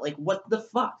corner. Like, what the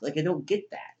fuck? Like, I don't get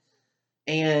that.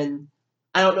 And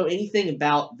I don't know anything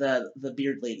about the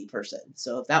beard lady person.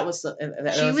 So if that was someone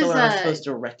I was supposed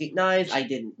to recognize, I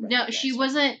didn't. No, she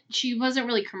wasn't. She wasn't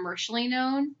really commercially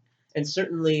known. And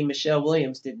certainly Michelle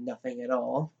Williams did nothing at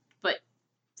all. But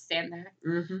stand there.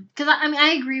 Mm-hmm. Because I mean,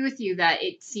 I agree with you that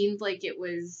it seemed like it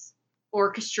was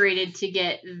orchestrated to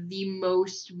get the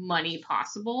most money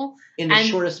possible In the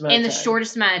shortest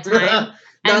amount of time.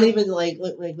 Not even like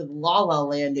with La La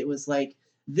Land, it was like,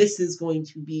 this is going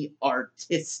to be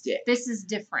artistic. This is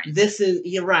different.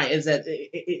 You're right. Is that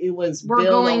it was built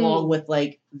along with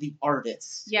like the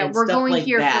artists. Yeah, and we're stuff going like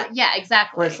here that, for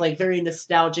exactly. where it's like very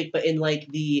nostalgic, but in like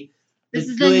this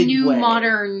is good the new way.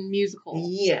 Modern musical.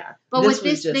 Yeah, but with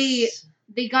this,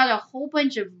 they got a whole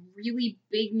bunch of really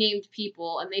big named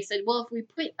people, and they said, well, if we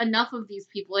put enough of these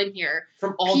people in here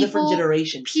from all different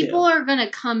generations, people are gonna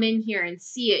come in here and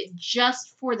see it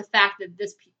just for the fact that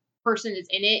this person is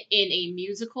in it in a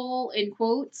musical, in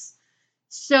quotes.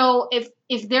 So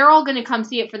if they're all gonna come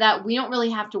see it for that, we don't really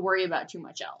have to worry about too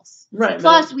much else. Right.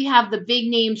 Plus, we have the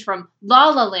big names from La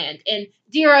La Land and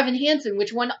Dear Evan Hansen,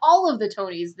 which won all of the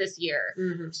Tonys this year.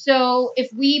 Mm-hmm. So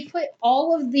if we put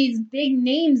all of these big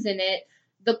names in it,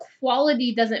 the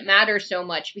quality doesn't matter so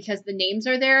much because the names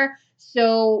are there.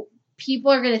 So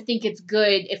people are going to think it's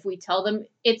good if we tell them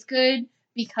it's good,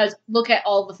 because look at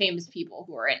all the famous people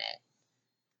who are in it.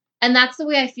 And that's the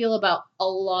way I feel about a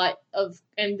lot of,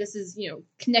 and this is,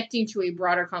 connecting to a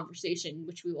broader conversation,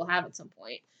 which we will have at some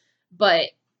point. But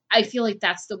I feel like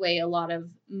that's the way a lot of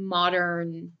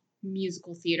modern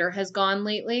musical theater has gone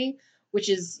lately, which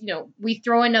is, we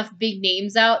throw enough big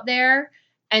names out there,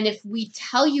 and if we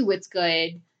tell you it's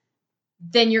good,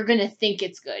 then you're going to think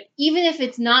it's good. Even if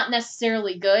it's not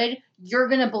necessarily good, you're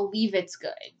going to believe it's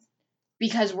good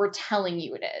because we're telling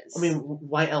you it is. I mean,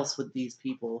 why else would these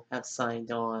people have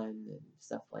signed on and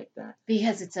stuff like that?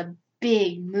 Because it's a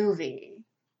big movie.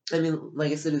 I mean,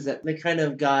 like I said, is that they kind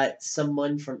of got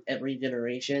someone from every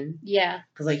generation. Yeah.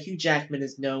 Because, like, Hugh Jackman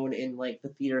is known in, like, the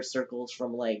theater circles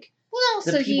from, like, Well,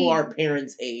 also the people he, our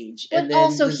parents' age, but and then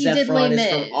also the he did Les Zephron is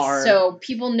Mis, from our. so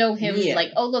people know him. Yeah.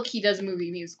 Like, oh look, he does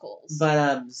movie musicals.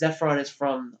 But Zephron is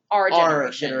from Our our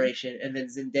generation. generation, and then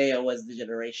Zendaya was the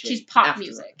generation. She's pop after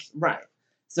music. us. Right.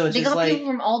 So it's They just got like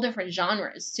people from all different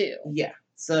genres too. yeah.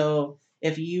 So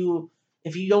if you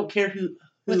don't care who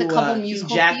With a couple Hugh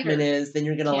musical Jackman theater is, then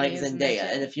you're gonna like cameos in there, Zendaya,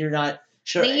 too. and if you're not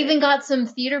sure, They even got some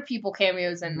theater people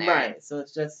cameos in there. right. So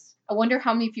it's just I wonder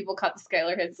how many people caught the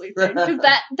Skylar Hensley thing, because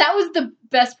that was the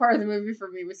best part of the movie for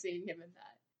me, was seeing him in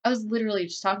that. I was literally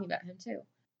just talking about him too.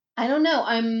 I don't know.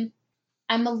 I'm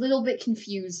a little bit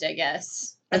confused, I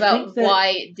guess, about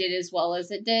why it did as well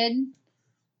as it did,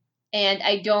 and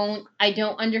I don't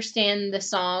understand the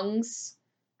songs.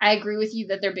 I agree with you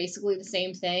that they're basically the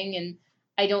same thing, and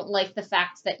I don't like the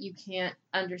fact that you can't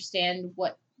understand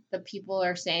what the people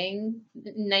are saying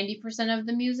 90% of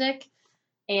the music.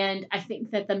 And I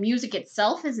think that the music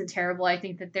itself isn't terrible. I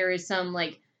think that there is some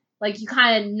like you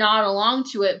kind of nod along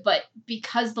to it, but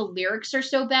because the lyrics are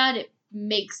so bad, it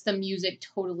makes the music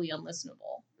totally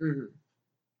unlistenable. mm-hmm.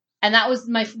 And that was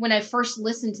when I first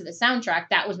listened to the soundtrack,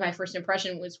 that was my first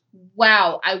impression was,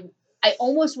 wow, I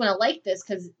almost want to like this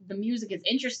because the music is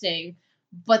interesting,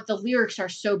 but the lyrics are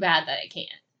so bad that I can't.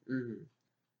 Mm-hmm.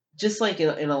 Just like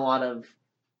in a lot of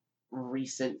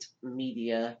recent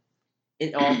media,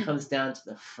 it all comes down to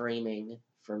the framing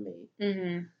for me.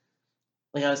 Mm-hmm.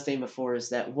 Like I was saying before, is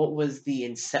that what was the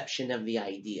inception of the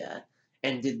idea,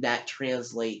 and did that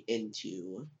translate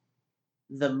into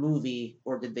the movie,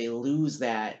 or did they lose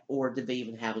that, or did they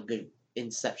even have a good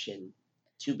inception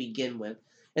to begin with?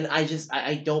 And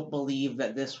I don't believe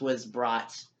that this was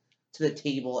brought to the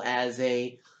table as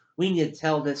a we need to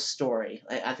tell this story.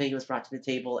 I think it was brought to the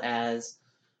table as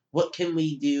what can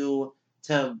we do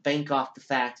to bank off the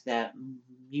fact that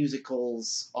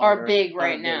musicals are big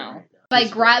right now. By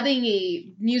grabbing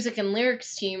a music and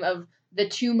lyrics team of the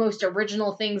two most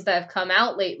original things that have come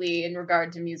out lately in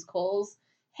regard to musicals,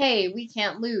 hey, we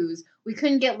can't lose. We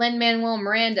couldn't get Lin-Manuel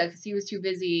Miranda because he was too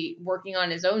busy working on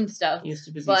his own stuff. He was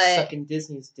too busy sucking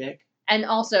Disney's dick. And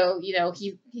also,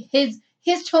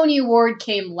 his Tony Award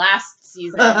came last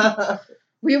season.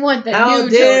 We want the How new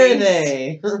dare Tonys.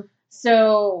 they?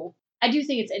 So I do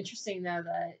think it's interesting though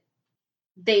that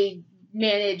they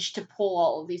managed to pull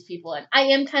all of these people in. I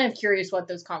am kind of curious what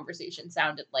those conversations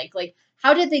sounded like. Like,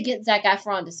 how did they get Zac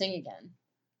Efron to sing again?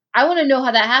 I want to know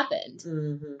how that happened.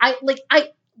 Mm-hmm. I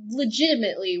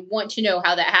legitimately want to know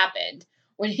how that happened.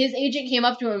 When his agent came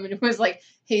up to him and was like,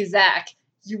 "Hey Zach,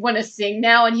 you want to sing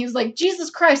now?" And he was like, "Jesus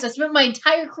Christ, I spent my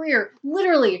entire career,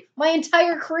 literally my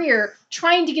entire career,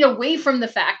 trying to get away from the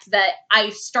fact that I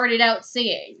started out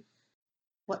singing."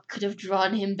 What could have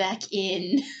drawn him back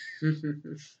in?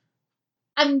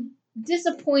 I'm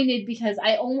disappointed because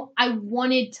I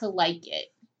wanted to like it.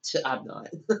 I'm not.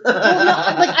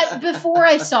 Well, no, before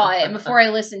I saw it and before I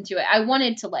listened to it, I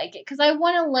wanted to like it because I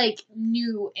want to like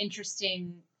new,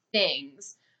 interesting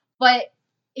things. But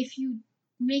if you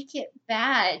make it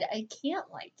bad, I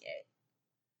can't like it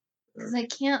because I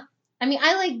can't. I mean,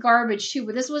 I like garbage too,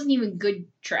 but this wasn't even good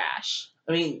trash.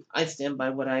 I mean, I stand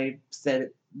by what I said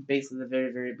basically the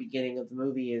very, very beginning of the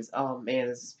movie is, oh man,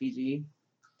 this is PG.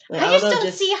 Like, I just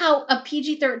don't see how a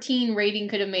PG-13 rating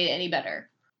could have made it any better.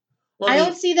 Well, I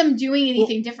don't see them doing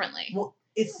anything differently. Well,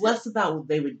 it's less about what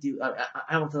they would do. I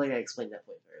don't feel like I explained that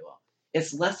point very well.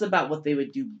 It's less about what they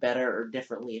would do better or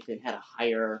differently if it had a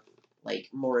higher, like,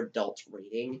 more adult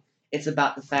rating. It's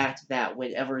about the fact that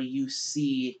whenever you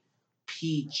see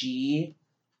PG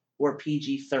or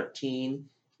PG-13,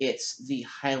 it's the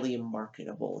highly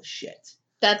marketable shit.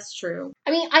 That's true. I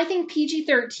mean, I think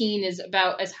PG-13 is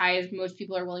about as high as most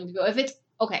people are willing to go. If it's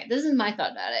okay, this is my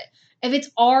thought about it. If it's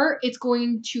R, it's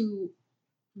going to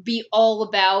be all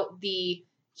about the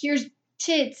here's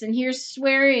tits and here's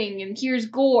swearing and here's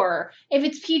gore. If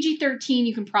it's PG-13,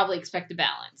 you can probably expect a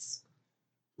balance.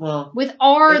 Well, with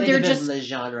R, they're just the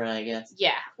genre, I guess.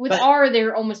 Yeah, with R,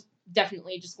 they're almost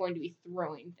definitely just going to be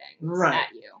throwing things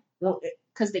at you. Well,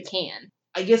 because they can.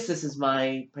 I guess this is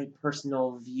my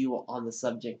personal view on the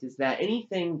subject, is that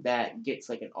anything that gets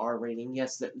like an R rating,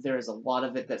 yes, there is a lot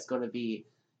of it that's going to be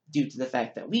due to the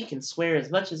fact that we can swear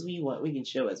as much as we want, we can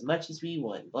show as much as we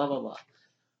want, blah, blah, blah.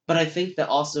 But I think that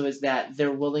also is that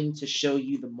they're willing to show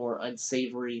you the more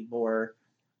unsavory, more,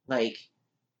 like,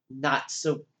 not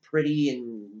so pretty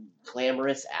and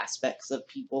glamorous aspects of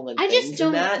people and things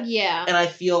in that. Yeah. And I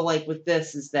feel like with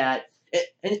this is that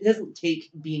it doesn't take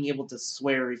being able to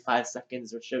swear every 5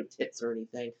 seconds or show tits or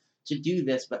anything to do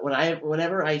this, but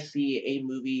whenever I see a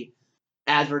movie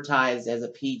advertised as a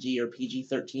PG or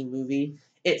PG-13 movie,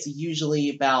 it's usually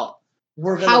about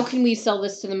we're gonna how can we sell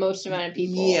this to the most amount of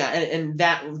people? Yeah, and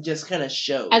that just kind of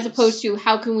shows. As opposed to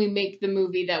how can we make the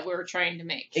movie that we're trying to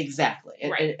make? Exactly.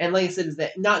 And, Right. and like I said, is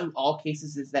that not in all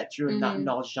cases is that true, and not in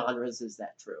all genres is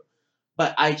that true.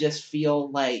 But I just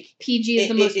feel like PG is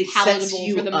the most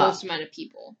palatable for the most amount of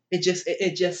people. It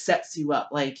just sets you up,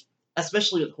 like,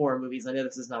 especially with horror movies. I know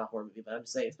this is not a horror movie, but I'm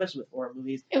just saying, especially with horror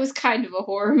movies. It was kind of a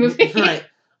horror movie. Right.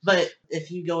 But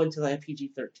if you go into like a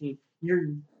PG-13, you're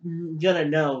gonna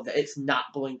know that it's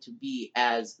not going to be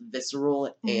as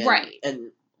visceral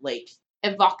and like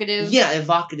evocative. Yeah,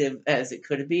 evocative as it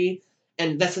could be.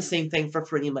 And that's the same thing for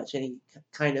pretty much any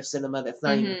kind of cinema that's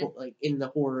not even like in the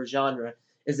horror genre,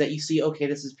 is that you see, okay,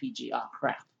 this is PG. Oh,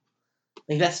 crap.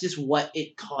 Like, that's just what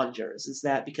it conjures, is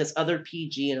that because other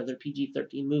PG and other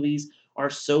PG-13 movies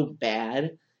are so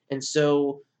bad and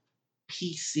so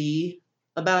PC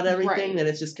about everything that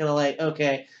it's just kind of like,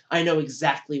 okay, I know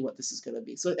exactly what this is going to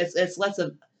be. So it's less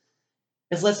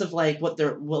of like what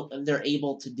they're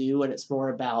able to do, and it's more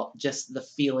about just the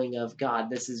feeling of, God,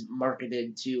 this is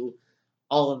marketed to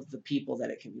all of the people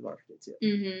that it can be marketed to.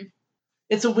 Mm-hmm.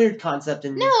 It's a weird concept,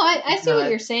 and no, I see what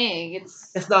you're saying.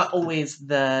 It's not always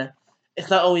the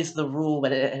rule,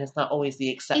 but it's not always the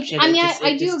exception.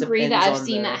 I do agree that I've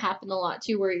seen that happen a lot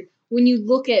too, where when you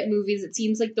look at movies, it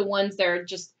seems like the ones that are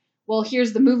just, well,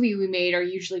 here's the movie we made, are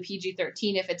usually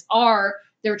PG-13. If it's R,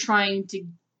 they're trying to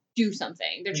do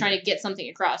something. They're trying to get something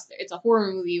across. It's a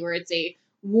horror movie or it's a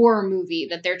war movie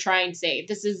that they're trying to say,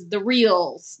 this is the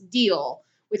real deal.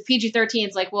 With PG-13,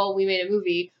 it's like, well, we made a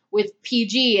movie. With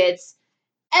PG, it's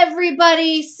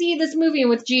everybody see this movie. And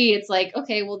with G, it's like,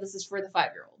 okay, well, this is for the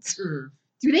 5-year-olds.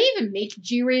 Do they even make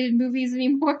G-rated movies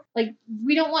anymore? Like,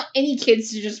 we don't want any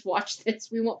kids to just watch this.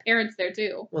 We want parents there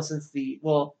too.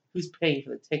 Well, who's paying for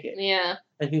the ticket? Yeah.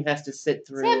 And who has to sit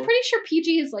through? So I'm pretty sure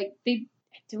PG is like, I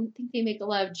don't think they make a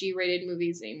lot of G-rated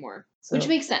movies anymore. So, which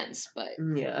makes sense, but...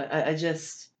 Yeah, I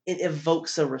just... It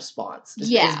evokes a response. Is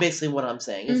basically what I'm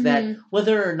saying. Is that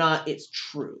whether or not it's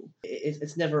true,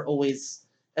 it's never always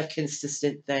a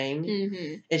consistent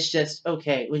thing. It's just,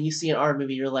 okay, when you see an R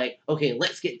movie, you're like, okay,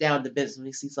 let's get down to business. When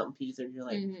you see something PG, you're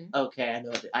like, okay, I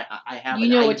know, I have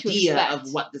an idea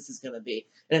of what this is going to be.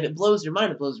 And if it blows your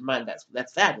mind, it blows your mind.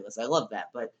 That's fabulous. I love that.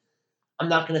 But I'm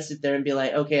not going to sit there and be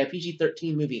like, okay, a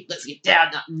PG-13 movie, let's get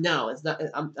down. No, it's not.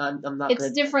 I'm not.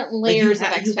 It's different layers of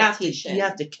expectation. You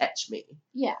have to catch me.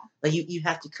 Yeah. Like you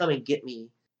have to come and get me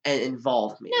and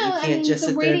involve me. No, you can't just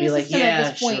sit there and be like, yeah,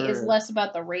 at this point is less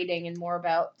about the rating and more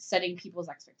about setting people's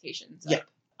expectations up. Yeah.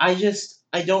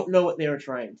 I don't know what they were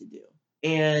trying to do.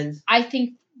 And I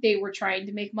think they were trying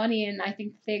to make money, and I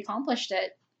think they accomplished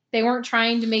it. They weren't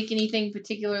trying to make anything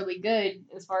particularly good,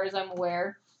 as far as I'm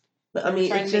aware. But, I mean,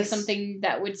 trying to make something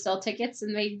that would sell tickets,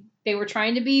 and they were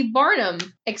trying to be Barnum,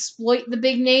 exploit the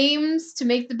big names to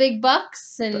make the big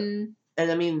bucks, and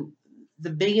I mean,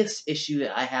 the biggest issue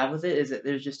that I have with it is that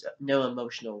there's just no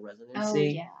emotional resonancy.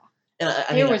 Oh yeah, and I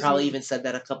think I probably even said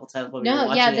that a couple times when we were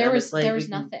watching it. There was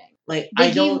nothing. Like,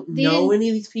 I don't know any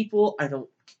of these people. I don't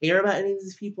care about any of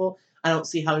these people. I don't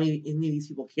see how any of these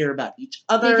people care about each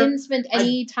other. They didn't spend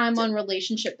any time on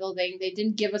relationship building. They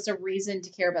didn't give us a reason to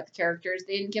care about the characters.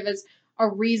 They didn't give us a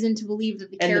reason to believe that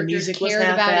the characters cared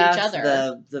about each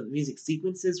other. The music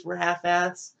sequences were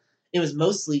half-assed. It was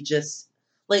mostly just,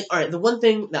 like, all right, the one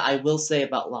thing that I will say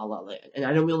about La La Land, and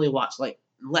I know we only watched, like,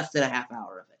 less than a half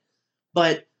hour of it,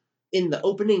 but in the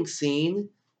opening scene,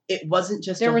 it wasn't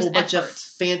just a whole bunch of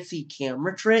fancy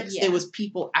camera tricks. Yeah. It was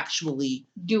people actually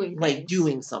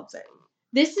doing something.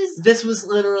 This was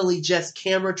literally just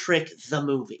camera trick the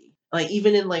movie. Like,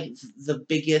 even in, like, the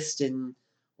biggest and,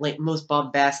 like, most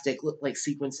bombastic, like,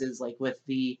 sequences, like, with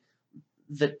the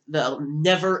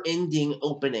never-ending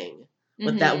opening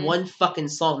with that one fucking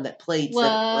song that played.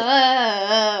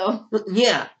 Whoa!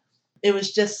 Yeah. It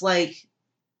was just like,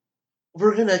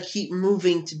 we're gonna keep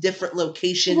moving to different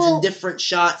locations and different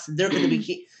shots, and they're gonna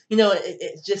be,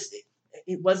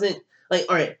 it wasn't, like,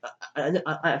 all right,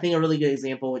 I think a really good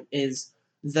example is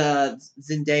the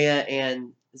Zendaya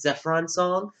and Zephron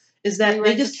song, is that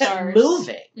they just kept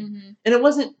moving, and it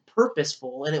wasn't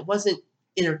purposeful, and it wasn't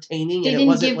entertaining, and it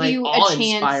wasn't, like,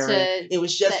 awe-inspiring. It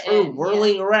was just her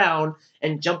whirling around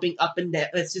and jumping up and down.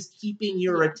 It's just keeping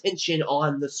your attention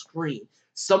on the screen.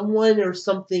 Someone or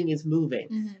something is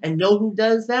moving. And know who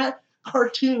does that?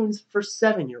 Cartoons for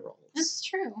 7-year-olds. That's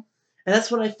true. And that's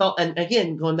what I felt. And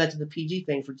again, going back to the PG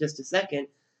thing for just a second,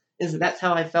 is that's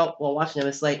how I felt while watching them.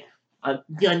 It's like, I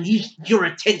need your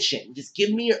attention. Just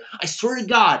give me I swear to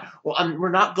God, we're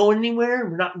not going anywhere.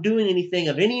 We're not doing anything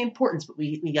of any importance, but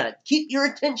we got to keep your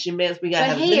attention, man. So we got to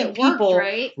have many people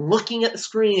looking at the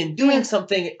screen and doing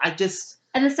something. I just...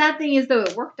 And the sad thing is, though,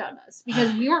 it worked on us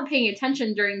because we weren't paying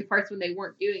attention during the parts when they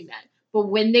weren't doing that. But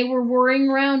when they were whirring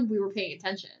around, we were paying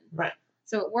attention. Right.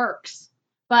 So it works.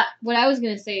 But what I was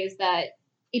going to say is that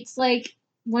it's like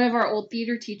one of our old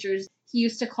theater teachers, he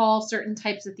used to call certain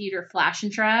types of theater flash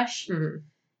and trash. Mm-hmm.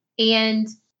 And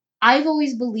I've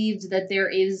always believed that there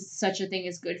is such a thing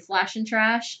as good flash and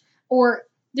trash. Or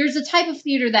there's a type of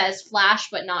theater that is flash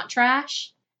but not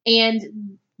trash.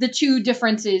 And the two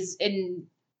differences in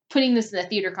putting this in a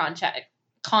theater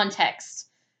context,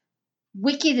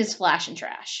 Wicked is flash and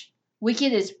trash.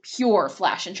 Wicked is pure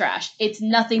flash and trash. It's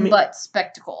nothing but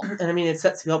spectacle. And I mean, it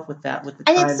sets you up with that, with the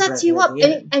And time it sets frame you at up. the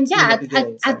end. And yeah,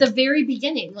 At at the very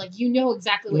beginning, like, you know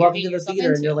exactly you what walk you're into getting the yourself theater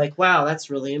and into. you're like, wow, that's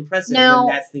really impressive. Now, and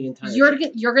then that's the entire You're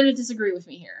show. going to disagree with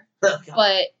me here. Oh, God.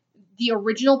 But the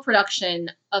original production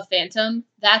of Phantom,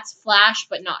 that's flash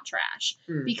but not trash.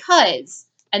 Because,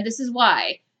 and this is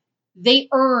why, they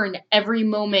earn every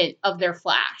moment of their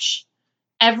flash.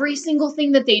 Every single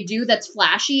thing that they do that's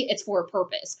flashy, it's for a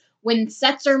purpose. When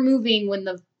sets are moving, when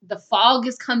the fog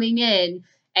is coming in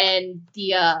and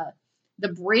the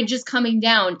bridge is coming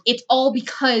down, it's all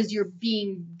because you're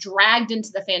being dragged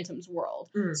into the Phantom's world.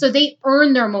 So they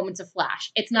earn their moments of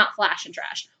flash. It's not flash and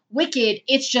trash. Wicked,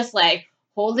 it's just like,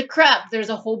 holy crap, there's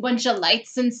a whole bunch of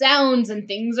lights and sounds and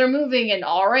things are moving and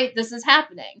all right, this is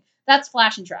happening. That's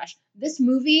flash and trash. This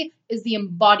movie is the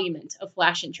embodiment of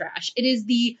flash and trash. It is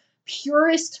the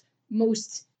purest,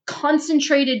 most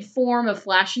concentrated form of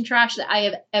flash and trash that I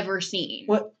have ever seen.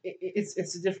 Well, it's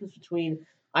the difference between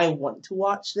I want to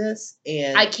watch this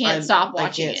and I can't stop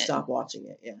watching I can't it. stop watching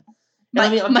it. Yeah. My,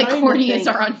 And I mean, I'm my trying to corneas think-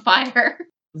 are on fire.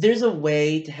 There's a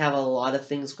way to have a lot of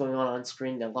things going on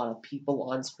screen, a lot of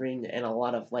people on screen, and a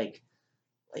lot of like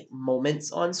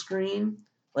moments on screen,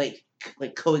 like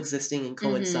coexisting and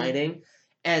coinciding,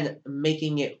 and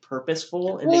making it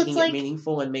purposeful and Well, making it's it like-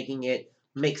 meaningful and making it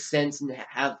make sense and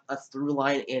have a through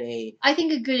line in a I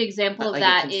think a good example of like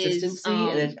that a is consistency.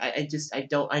 And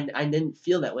I didn't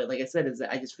feel that way. Like I said, is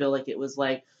that I just feel like it was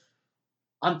like,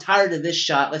 I'm tired of this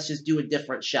shot. Let's just do a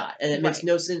different shot. And it makes Right.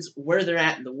 no sense where they're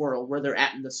at in the world, where they're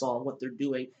at in the song, what they're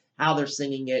doing, how they're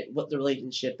singing it, what the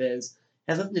relationship is.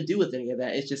 It has nothing to do with any of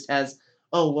that. It just has,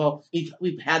 oh, well,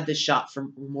 we've had this shot for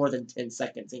more than 10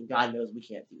 seconds, and God knows we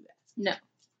can't do that. No.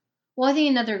 Well, I think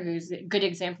another good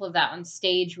example of that on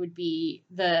stage would be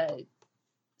the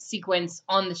sequence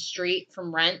on the street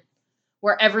from Rent,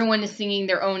 where everyone is singing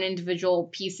their own individual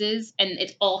pieces, and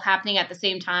it's all happening at the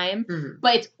same time,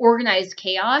 but it's organized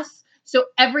chaos. So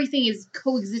everything is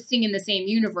coexisting in the same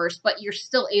universe, but you're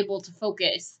still able to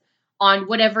focus on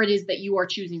whatever it is that you are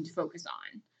choosing to focus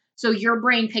on. So your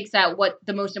brain picks out what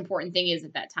the most important thing is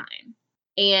at that time.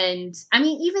 And, I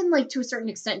mean, even, like, to a certain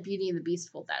extent, Beauty and the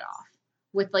Beast pulled that off.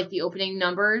 With, like, the opening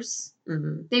numbers,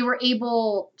 they were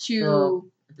able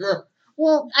to...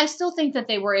 Well, I still think that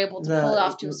they were able to pull it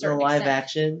off to a certain the live extent.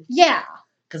 action. Yeah.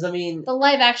 Because, I mean... The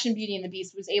live action Beauty and the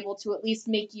Beast was able to at least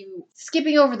make you...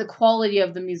 Skipping over the quality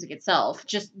of the music itself,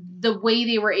 just the way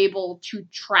they were able to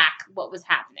track what was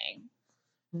happening.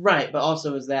 Right, but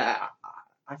also is that...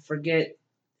 I forget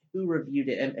who reviewed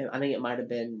it, and I think it might have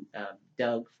been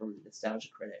Doug from Nostalgia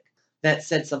Critic, that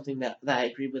said something that I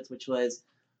agreed with, which was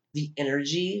the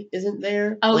energy isn't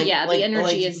there. Oh, yeah, the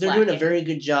energy is they're doing a lacking. very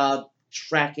good job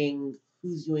tracking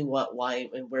who's doing what, why,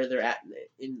 and where they're at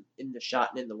in the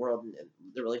shot and in the world and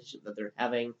the relationship that they're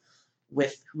having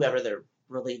with whoever they're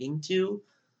relating to.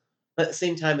 But at the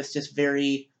same time, it's just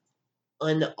very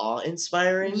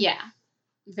unawe-inspiring. Yeah.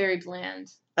 Very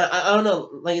bland. I don't know.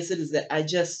 Like I said, is that I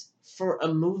just, for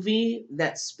a movie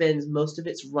that spends most of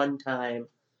its runtime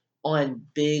on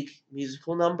big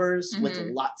musical numbers with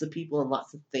lots of people and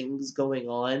lots of things going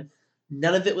on,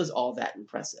 none of it was all that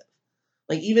impressive.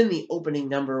 Like, even the opening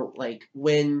number, like,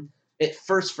 when it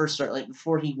first started, like,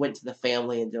 before he went to the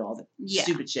family and did all the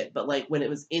stupid shit, but, like, when it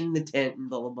was in the tent and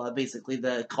blah, blah, blah, basically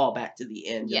the callback to the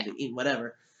end of the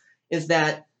whatever, is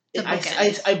that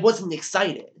I wasn't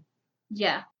excited.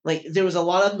 Yeah. Like, there was a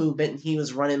lot of movement, and he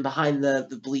was running behind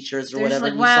the bleachers or There's whatever,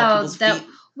 like, and you saw wow, people's feet.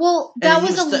 Well, And that he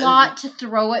was a was lot to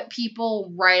throw at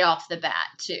people right off the bat,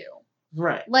 too.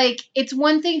 Right. Like, it's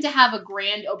one thing to have a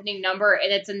grand opening number,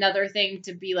 and it's another thing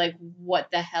to be like, what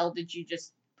the hell did you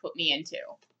just put me into?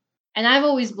 And I've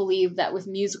always believed that with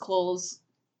musicals,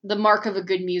 the mark of a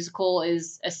good musical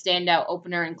is a standout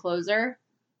opener and closer.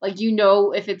 Like, you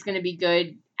know if it's going to be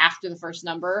good after the first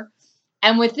number.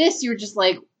 And with this, you're just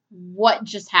like, what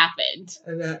just happened?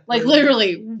 Like,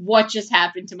 literally, what just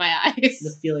happened to my eyes?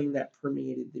 The feeling that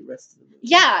permeated the rest of the movie.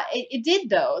 Yeah, it did,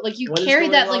 though. Like, you carry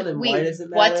that, like, wait,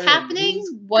 what's happening?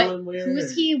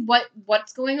 Who's he?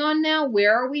 What's going on now?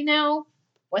 Where are we now?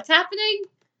 What's happening?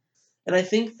 And I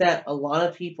think that a lot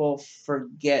of people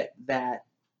forget that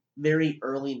very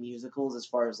early musicals, as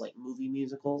far as like movie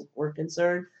musicals were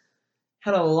concerned,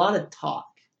 had a lot of talk.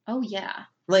 Oh yeah.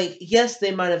 Like, yes,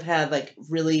 they might have had like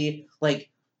really like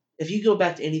if you go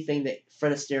back to anything that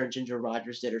Fred Astaire and Ginger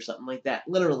Rogers did or something like that,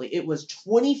 literally it was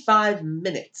 25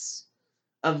 minutes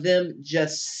of them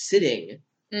just sitting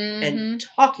and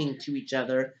talking to each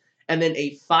other, and then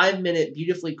a 5-minute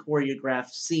beautifully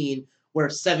choreographed scene where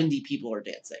 70 people are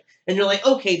dancing, and you're like,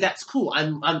 okay, that's cool.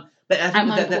 But I think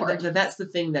I'm on board. that's the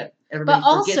thing that everybody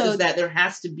But forgets also- is that there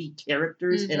has to be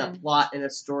characters and a plot and a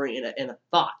story and a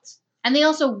thought. And they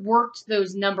also worked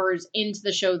those numbers into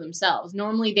the show themselves.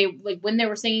 Normally, they like when they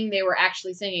were singing, they were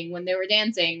actually singing. When they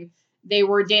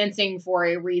were dancing for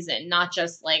a reason, not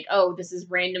just like, oh, this is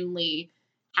randomly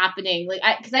happening. Like,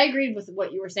 because I agreed with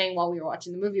what you were saying while we were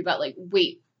watching the movie about like,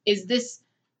 wait,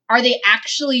 are they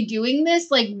actually doing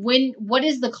this? Like, what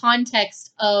is the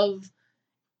context of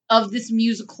this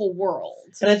musical world?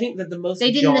 And I think that the most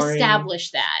They didn't jarring,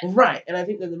 establish that. right, and I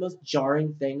think that the most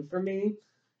jarring thing for me,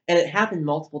 and it happened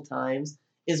multiple times,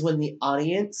 is when the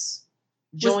audience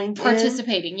joined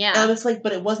participating, in. yeah. And I'm just like,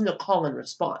 but it wasn't a call and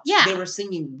response. Yeah. They were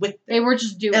singing with them. They were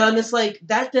just doing And I'm it. just like,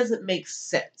 that doesn't make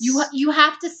sense. You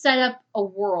have to set up a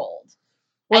world.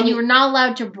 Well, and you are not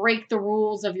allowed to break the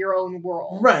rules of your own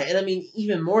world. Right, and I mean,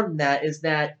 even more than that is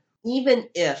that even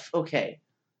if, okay,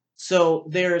 so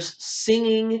there's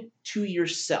singing to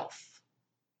yourself.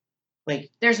 Like,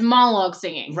 there's monologue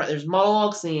singing. Right, there's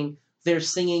monologue singing.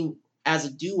 There's singing as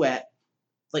a duet,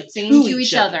 like singing to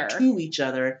each other. To each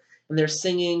other. And they're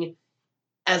singing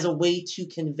as a way to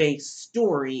convey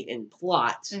story and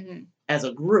plot as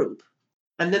a group.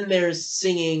 And then there's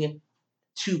singing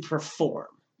to perform.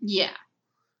 Yeah.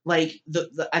 Like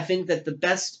I think that the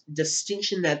best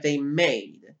distinction that they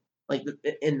made, like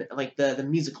the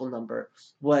musical number,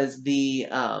 was the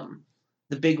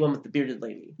big one with the bearded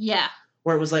lady. Yeah.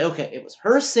 Where it was like, okay, it was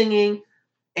her singing,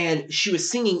 and she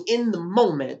was singing in the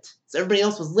moment, so everybody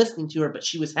else was listening to her, but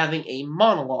she was having a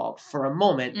monologue for a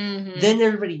moment. Then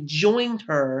everybody joined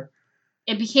her.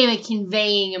 It became a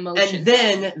conveying emotion. And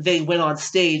then they went on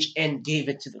stage and gave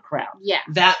it to the crowd. Yeah.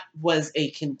 That was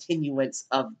a continuance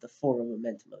of the forward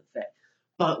momentum of the thing.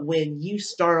 But when you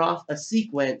start off a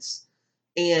sequence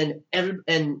and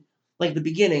like the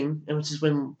beginning, and which is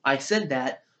when I said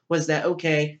that, was that,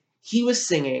 okay, he was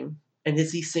singing, and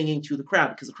is he singing to the crowd?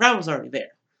 Because the crowd was already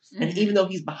there. And even though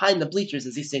he's behind the bleachers,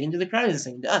 is he singing to the crowd? Is he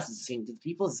singing to us? Is he singing to the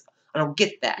people? I don't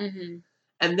get that.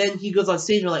 And then he goes on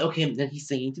stage, and you're like, okay, and then he's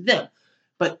singing to them.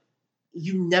 But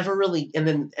you never really, and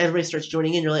then everybody starts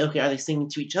joining in. You're like, okay, are they singing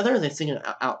to each other? Are they singing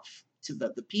out to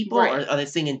the people? Right. Or are they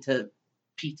singing to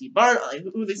P.T. Barnum? Like,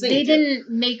 who are they singing to? They didn't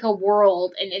make a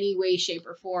world in any way, shape,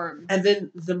 or form. And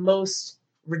then the most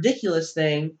ridiculous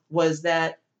thing was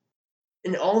that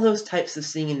in all those types of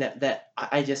singing that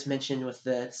I just mentioned, with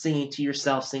the singing to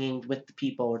yourself, singing with the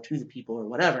people or to the people or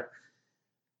whatever,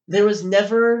 there was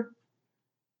never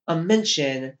a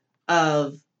mention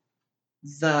of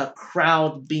the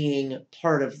crowd being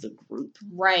part of the group.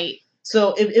 Right.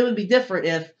 So it would be different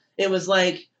if it was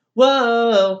like,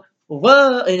 whoa,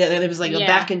 whoa, and it was like a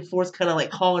back and forth kind of like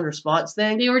call and response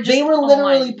thing. They were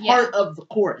literally part of the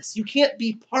chorus. You can't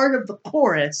be part of the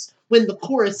chorus when the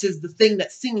chorus is the thing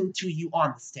that's singing to you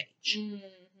on the stage.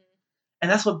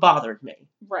 And that's what bothered me.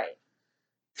 Right.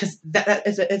 Because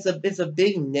it's a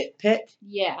big nitpick.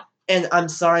 Yeah. And I'm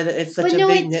sorry that it's such a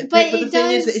big nitpick, but the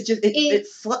thing is,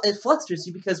 it flusters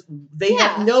you because they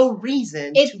have no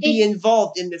reason to be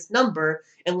involved in this number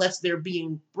unless they're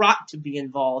being brought to be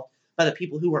involved by the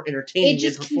people who are entertaining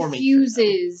and performing. It just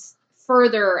confuses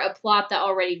further a plot that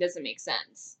already doesn't make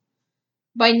sense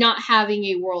by not having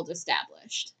a world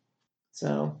established.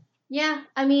 So yeah,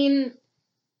 I mean,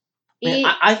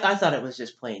 I thought it was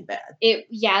just plain bad. It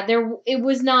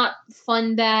was not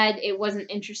fun bad. It wasn't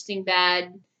interesting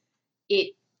bad.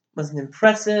 It wasn't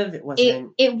impressive. It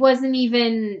wasn't. It wasn't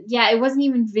even. Yeah, it wasn't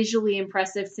even visually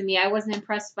impressive to me. I wasn't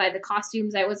impressed by the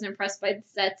costumes. I wasn't impressed by the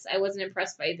sets. I wasn't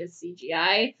impressed by the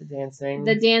CGI.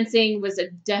 The dancing was a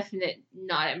definite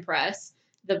not impress.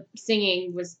 The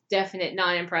singing was definite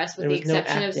not impressed, with the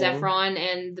exception of Zephron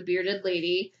and the bearded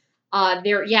lady.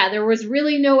 There was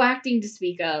really no acting to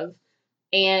speak of,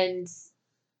 and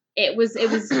it was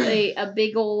a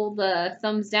big old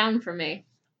thumbs down for me.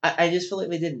 I just feel like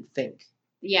they didn't think.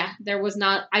 Yeah, there was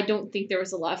not. I don't think there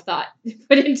was a lot of thought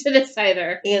put into this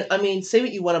either. And I mean, say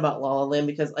what you want about La La Land,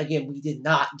 because again, we did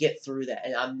not get through that,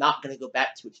 and I'm not going to go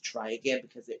back to it to try again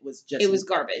because it was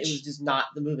garbage. It was just not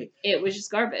the movie. It was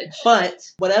just garbage. But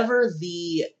whatever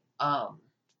the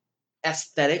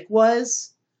aesthetic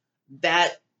was,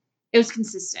 that it was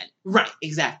consistent. Right,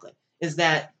 exactly. is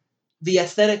that the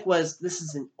aesthetic was, this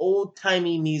is an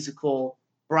old-timey musical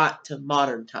brought to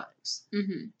modern times.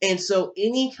 Mm-hmm. And so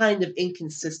any kind of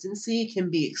inconsistency can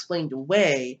be explained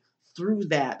away through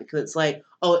that, because it's like,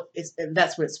 oh,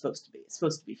 that's what it's supposed to be. It's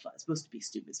supposed to be fun. It's supposed to be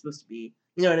stupid. It's supposed to be,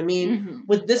 you know what I mean? Mm-hmm.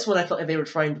 With this one, I felt like they were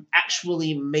trying to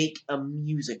actually make a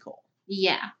musical.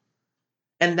 Yeah.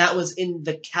 And that was in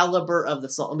the caliber of the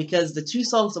song, because the 2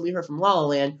 songs that we heard from La La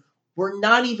Land were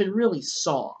not even really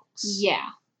songs. Yeah.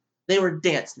 They were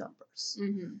dance numbers,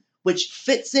 Mm-hmm. which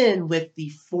fits in with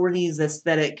the 40s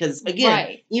aesthetic. Because, again,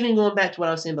 Right. even going back to what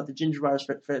I was saying about the Ginger Bars,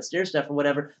 Fred Astaire stuff or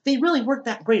whatever, they really weren't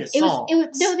that great of songs.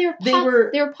 They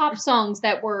were pop songs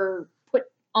that were put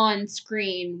on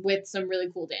screen with some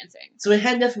really cool dancing. So it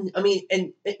had nothing, I mean,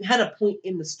 and it had a point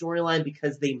in the storyline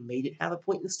because they made it have a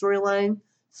point in the storyline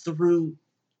through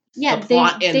the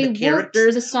plot and the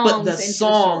characters, the songs but the into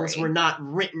songs the story. were not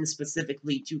written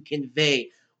specifically to convey,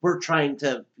 we're trying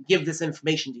to give this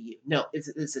information to you. No, it's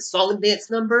a song and dance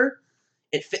number.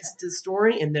 It fits into the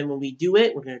story, and then when we do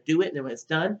it, we're going to do it, and then when it's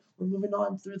done, we're moving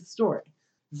on through the story.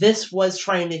 This was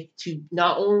trying to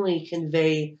not only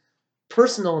convey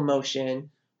personal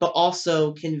emotion, but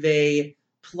also convey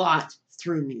plot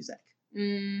through music.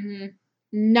 Mm-hmm.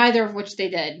 Neither of which they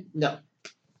did. No.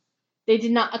 They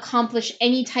did not accomplish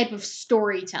any type of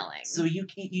storytelling. So you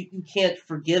can't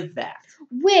forgive that.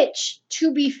 Which,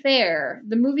 to be fair,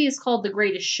 the movie is called The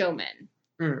Greatest Showman.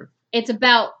 Mm. It's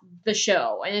about the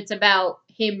show, and it's about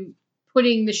him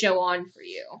putting the show on for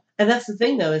you. And that's the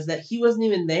thing, though, is that he wasn't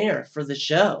even there for the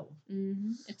show.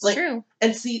 Mm-hmm. It's Like, true.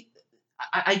 And see,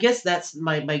 I guess that's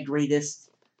my greatest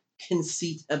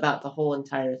conceit about the whole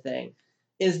entire thing,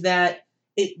 is that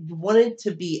it wanted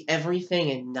to be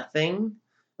everything and nothing.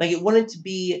 Like, it wanted to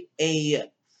be a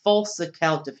false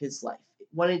account of his life. It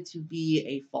wanted to be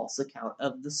a false account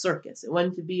of the circus. It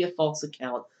wanted to be a false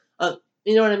account of,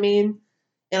 you know what I mean?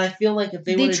 And I feel like if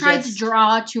they tried to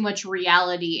draw too much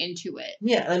reality into it.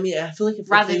 Yeah, I mean, I feel like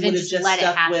if rather they than would have just let it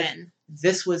stuck happen. with,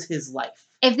 this was his life.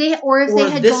 If they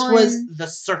had this gone, was the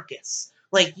circus.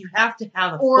 Like, you have to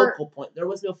have a focal point. There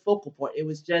was no focal point. It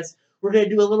was just, we're going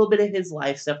to do a little bit of his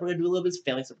life stuff. We're going to do a little bit of his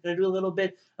family stuff. We're going to do a little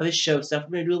bit of his show stuff.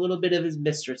 We're going to do a little bit of his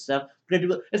mistress stuff. We're going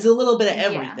to do it's a little bit of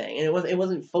everything. And it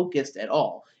wasn't focused at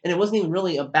all. And it wasn't even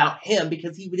really about him,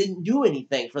 because he didn't do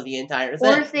anything for the entire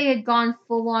thing. Or if they had gone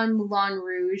full on Moulin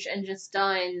Rouge and just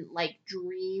done like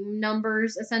dream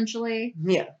numbers, essentially.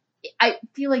 Yeah. I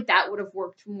feel like that would have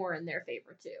worked more in their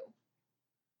favor too.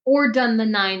 Or done the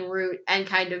 9 route and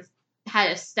kind of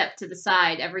had a step to the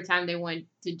side every time they wanted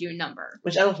to do a number.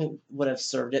 Which I don't think would have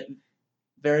served it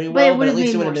very well, but at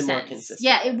least it would have been more consistent.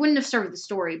 Yeah, it wouldn't have served the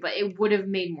story, but it would have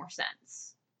made more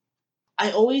sense.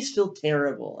 I always feel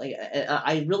terrible. Like,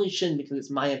 I really shouldn't, because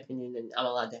it's my opinion and I'm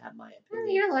allowed to have my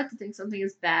opinion. You're allowed to think something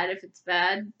is bad if it's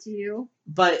bad to you.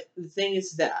 But the thing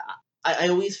is that I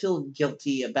always feel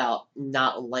guilty about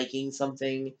not liking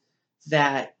something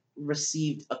that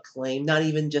received acclaim. Not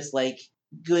even just like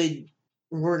good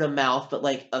word of mouth, but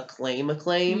like acclaim.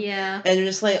 Yeah. And you're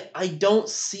just like, I don't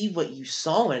see what you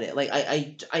saw in it. Like,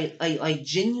 I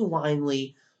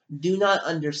genuinely do not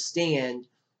understand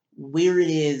where it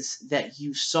is that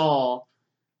you saw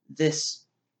this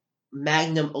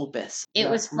magnum opus. It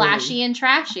was flashy and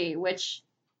trashy, which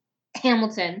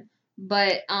Hamilton,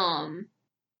 but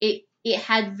it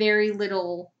had very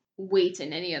little weight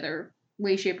in any other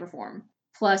way, shape, or form.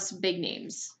 Plus big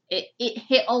names. It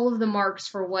hit all of the marks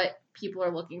for what people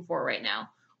are looking for right now,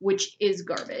 which is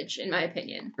garbage in my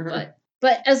opinion. Mm-hmm.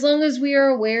 But as long as we are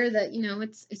aware that, you know,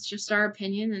 it's just our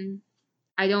opinion, and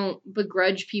I don't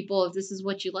begrudge people if this is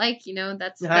what you like, you know,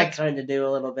 that's I kind of do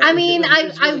a little bit. I mean,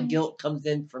 where the guilt comes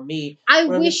in for me. I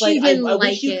wish you didn't like it. I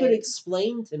wish you could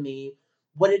explain to me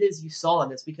what it is you saw in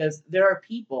this, because there are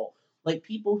people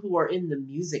who are in the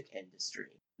music industry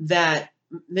that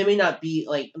they may not be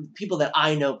like people that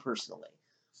I know personally,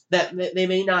 that they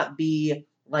may not be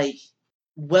like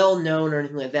well known or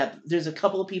anything like that. There's a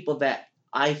couple of people that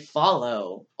I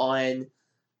follow on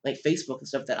like Facebook and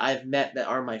stuff that I've met that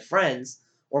are my friends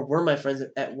or were my friends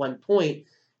at one point,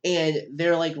 and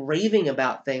they're like raving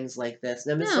about things like this.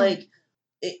 And I'm just like,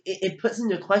 it puts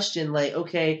into question, like,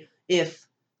 okay, if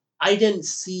I didn't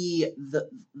see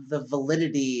the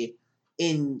validity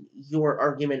in your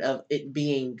argument of it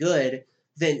being good,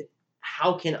 then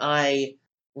how can I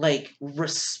like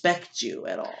respect you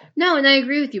at all? No, and I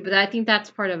agree with you, but I think that's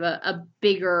part of a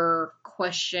bigger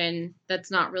question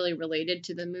that's not really related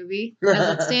to the movie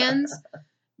as it stands.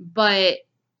 But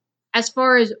as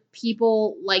far as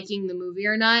people liking the movie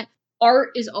or not,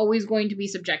 art is always going to be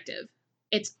subjective.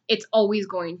 It's always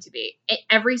going to be.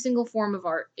 Every single form of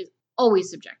art is always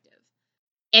subjective.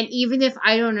 And even if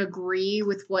I don't agree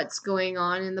with what's going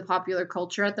on in the popular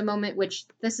culture at the moment, which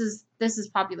this is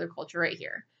popular culture right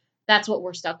here. That's what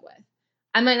we're stuck with.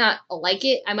 I might not like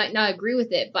it, I might not agree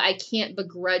with it, but I can't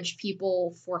begrudge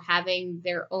people for having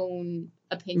their own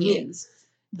opinions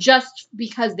just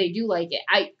because they do like it.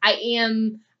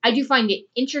 I do find it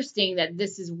interesting that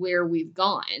this is where we've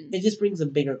gone. It just brings a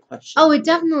bigger question. Oh, it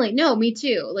definitely, no, me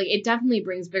too. Like, it definitely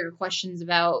brings bigger questions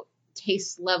about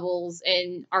taste levels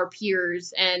and our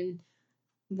peers and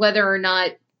whether or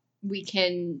not we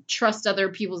can trust other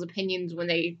people's opinions when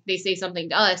they say something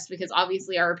to us, because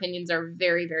obviously our opinions are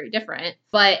very, very different.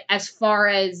 But as far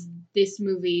as this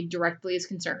movie directly is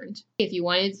concerned, if you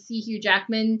wanted to see Hugh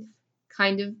Jackman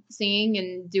kind of singing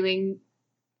and doing,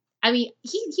 I mean,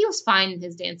 he was fine in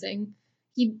his dancing.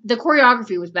 The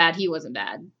choreography was bad. He wasn't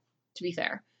bad, to be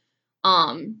fair.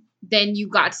 Then you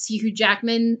got to see Hugh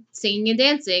Jackman singing and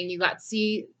dancing. You got to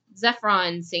see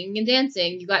Zephron singing and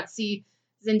dancing. You got to see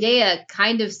Zendaya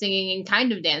kind of singing and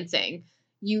kind of dancing.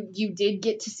 You did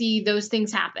get to see those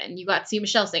things happen. You got to see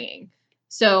Michelle singing.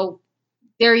 So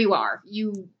there you are.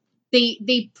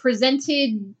 They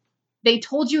presented, they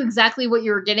told you exactly what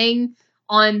you were getting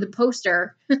on the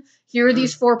poster. Here are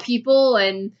these 4 people,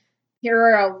 and here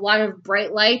are a lot of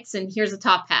bright lights, and here's a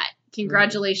top hat.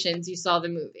 Congratulations, you saw the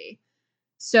movie.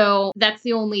 So that's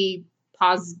the only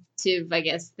positive, I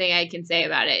guess, thing I can say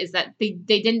about it, is that they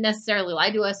didn't necessarily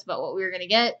lie to us about what we were going to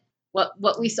get.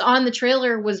 What we saw in the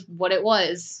trailer was what it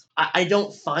was. I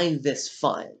don't find this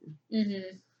fun.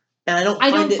 Mm-hmm. And I don't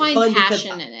find fun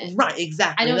passion because, in it. Right,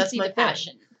 exactly. I don't That's see my the point.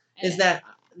 passion. Is that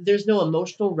there's no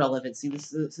emotional relevancy.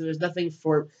 So there's nothing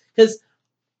for... Because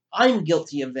I'm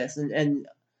guilty of this, and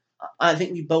I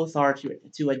think we both are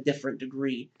to a different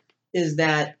degree, is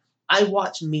that I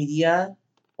watch media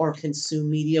or consume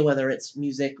media, whether it's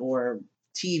music or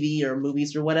TV or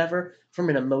movies or whatever, from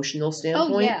an emotional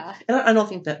standpoint. Oh, yeah. And I don't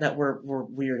think that we're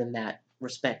weird in that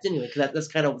respect anyway, because that's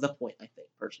kind of the point, I think,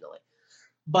 personally.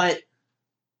 But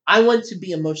I want to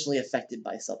be emotionally affected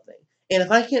by something. And if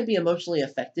I can't be emotionally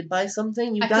affected by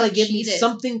something, you've got to give me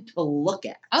something to look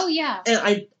at. Oh, yeah. And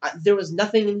I there was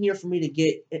nothing in here for me to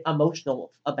get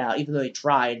emotional about, even though I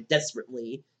tried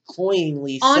desperately,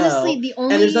 cloyingly Honestly, so. the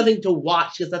only... And there's nothing to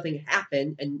watch because nothing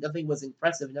happened and nothing was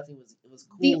impressive, nothing was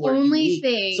cool the or only unique.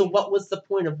 thing... So what was the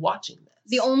point of watching this?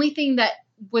 The only thing that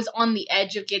was on the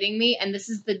edge of getting me, and this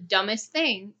is the dumbest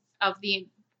thing of the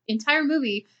entire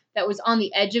movie that was on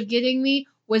the edge of getting me,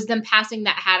 was them passing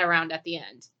that hat around at the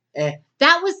end.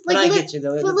 That was like, but I get you,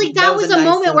 though. But like that was a nice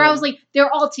moment where I was like,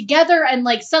 they're all together, and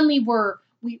like suddenly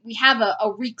we have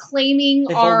a reclaiming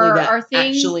if our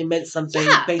thing. Actually meant something.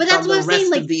 Yeah, based but that's on what the I'm saying.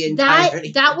 rest Like of the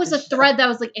entirety that of was the a show. thread that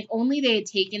was like, if only they had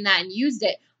taken that and used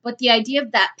it. But the idea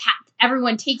of that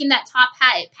everyone taking that top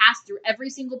hat, it passed through every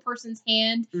single person's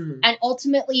hand, and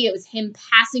ultimately it was him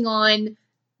passing on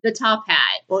the top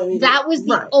hat. Well, I mean, that was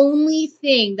the only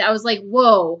thing that was like,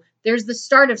 whoa, there's the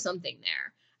start of something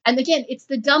there. And again, it's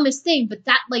the dumbest thing, but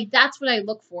that's what I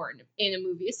look for in a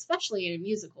movie, especially in a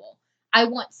musical. I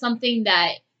want something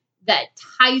that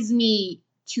ties me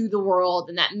to the world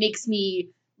and that makes me,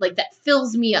 like, that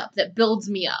fills me up, that builds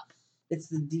me up. It's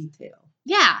the detail.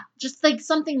 Yeah, just like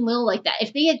something little like that.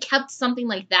 If they had kept something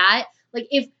like that, like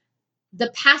if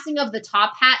the passing of the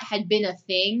top hat had been a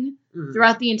thing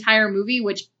throughout the entire movie,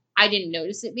 which I didn't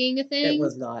notice it being a thing. It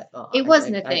was not. It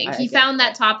wasn't a thing. He found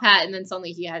that top hat and then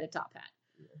suddenly he had a top hat.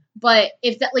 But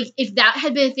if that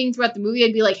had been a thing throughout the movie,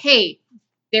 I'd be like, hey,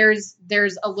 there's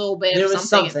a little bit of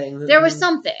something. There was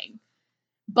something.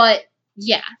 But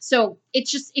yeah, so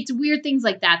it's weird things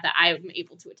like that I'm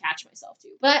able to attach myself to.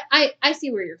 But I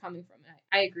see where you're coming from.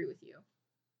 I agree with you.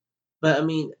 But I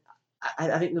mean,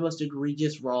 I think the most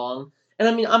egregious wrong, and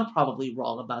I mean, I'm probably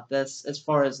wrong about this as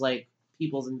far as like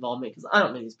people's involvement, because I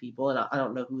don't know these people and I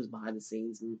don't know who's behind the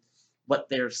scenes and what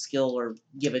their skill or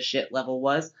give a shit level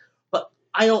was. But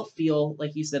I don't feel,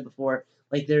 like you said before,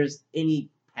 like there's any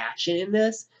passion in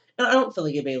this, and I don't feel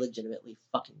like anybody legitimately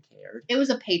fucking cared. It was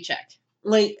a paycheck.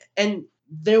 Like, and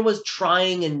there was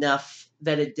trying enough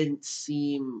that it didn't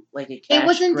seem like a cash grab. It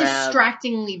wasn't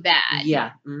distractingly bad.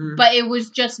 Yeah. But it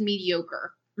was just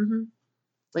mediocre.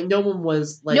 Like, no one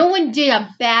was like... No one did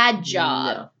a bad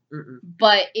job. No.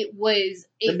 But it was...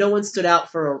 But no one stood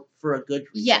out for a good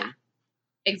reason. Yeah.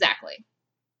 Exactly.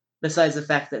 Besides the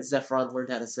fact that Zephron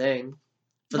learned how to sing.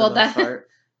 For the most part.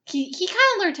 He kind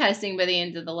of learned how to sing by the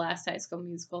end of the last High School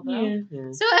Musical, though.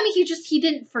 Yeah. So, I mean, he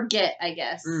didn't forget, I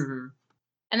guess.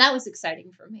 And that was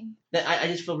exciting for me. I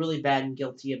just feel really bad and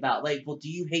guilty about, like, well, do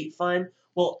you hate fun?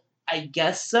 Well, I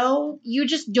guess so. You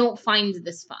just don't find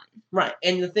this fun. Right.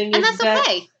 And the thing is that's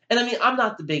okay. And I mean, I'm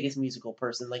not the biggest musical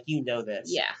person, like, you know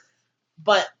this. Yeah.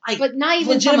 but I But not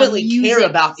even legitimately from a care music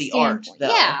about the art, standpoint.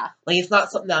 though. Yeah. Like, it's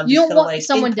not something that I'm You just don't kind of want like,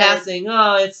 someone in to- passing, You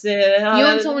want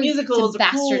the someone musicals to are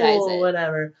bastardize cool, it.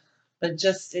 whatever. But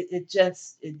just, it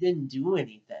didn't do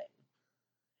anything.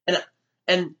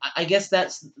 And I guess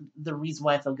that's the reason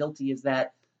why I feel guilty, is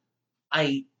that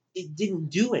it didn't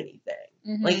do anything.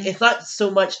 Mhm. Like, it's not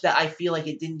so much that I feel like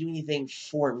it didn't do anything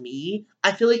for me.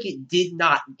 I feel like it did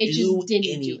not It do just didn't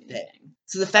do anything. anything.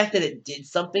 So the fact that it did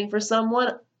something for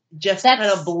someone just That's-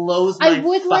 kind of blows my I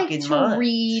would like fucking to mind.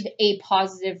 read a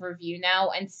positive review now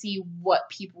and see what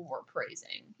people were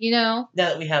praising. You know? Now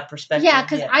that we have perspective. Yeah,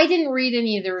 because I didn't read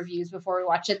any of the reviews before we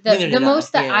watched it. Neither The did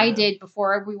most I. that Yeah, I no. did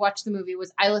before we watched the movie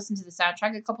was I listened to the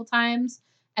soundtrack a couple times,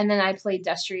 and then I played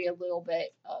Destry a little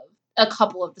bit of a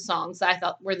couple of the songs that I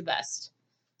thought were the best.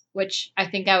 Which I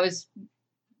think I was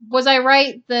I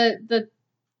right? The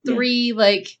three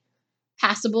like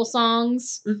passable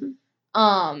songs.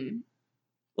 Mhm.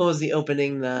 What was the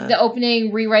opening? The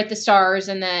opening, Rewrite the Stars,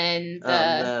 and then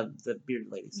the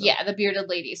Bearded Lady song. Yeah, the Bearded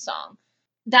Lady song.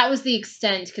 That was the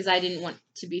extent, because I didn't want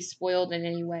to be spoiled in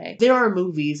any way. There are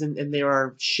movies and there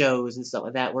are shows and stuff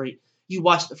like that where you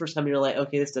watch it the first time and you're like,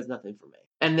 okay, this does nothing for me.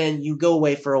 And then you go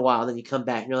away for a while, then you come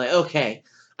back and you're like, okay,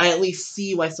 I at least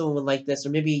see why someone would like this, or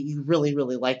maybe you really,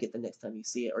 really like it the next time you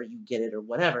see it, or you get it, or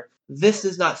whatever. This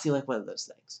does not seem like one of those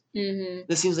things. Mm-hmm.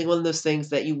 This seems like one of those things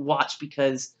that you watch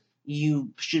because you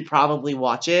should probably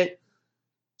watch it,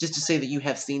 just to say that you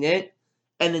have seen it,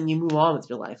 and then you move on with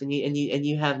your life, and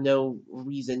you have no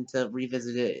reason to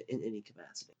revisit it in any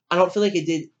capacity. I don't feel like it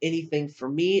did anything for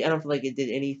me. I don't feel like it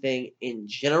did anything in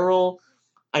general.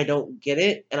 I don't get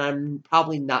it, and I'm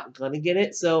probably not gonna get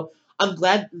it. So I'm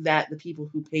glad that the people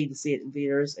who paid to see it in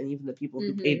theaters, and even the people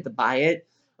who paid to buy it,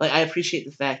 like, I appreciate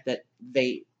the fact that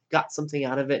they got something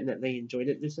out of it and that they enjoyed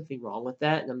it. There's nothing wrong with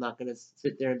that, and I'm not gonna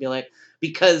sit there and be like,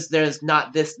 because there's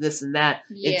not this, and that,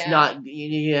 it's not,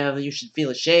 you should feel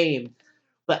ashamed.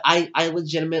 But I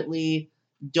legitimately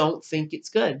don't think it's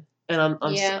good, and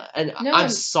I'm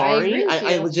sorry.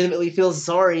 I legitimately feel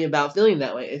sorry about feeling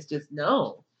that way. It's just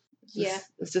no.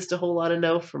 It's just a whole lot of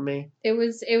no for me. It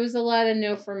was a lot of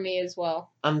no for me as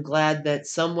well. I'm glad that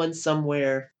someone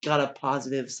somewhere got a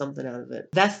positive something out of it.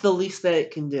 That's the least that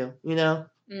it can do, you know?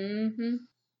 Mm-hmm.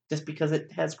 Just because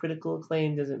it has critical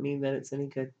acclaim doesn't mean that it's any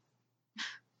good.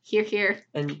 Hear, hear.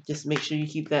 And just make sure you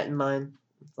keep that in mind.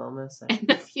 That's all I'm going to say. In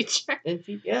the future.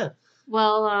 Yeah.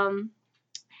 Well,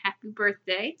 happy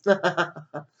birthday.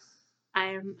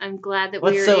 I'm glad that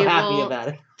we were so able happy about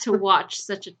it? to watch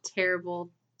such a terrible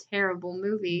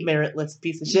movie. Meritless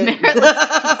piece of shit.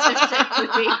 Meritless piece of shit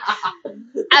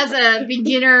movie. As a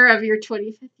beginner of your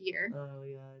 25th year. Oh,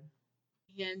 yeah.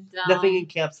 And nothing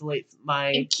encapsulates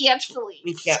my...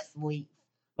 Encapsulates.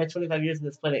 My 25 years on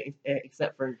this planet,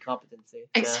 except for incompetency. So.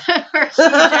 Except for Hugh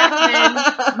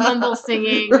Jackman, mumble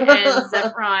singing, and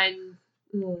Zephron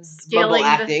scaling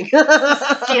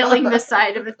the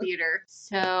side of a theater.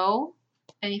 So,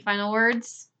 any final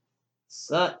words?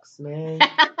 Sucks, man.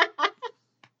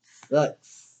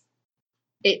 Sucks.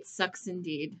 It sucks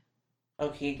indeed.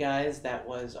 Okay, guys, that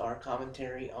was our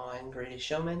commentary on Greatest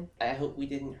Showman. I hope we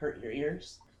didn't hurt your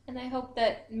ears. And I hope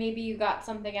that maybe you got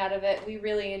something out of it. We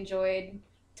really enjoyed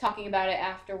talking about it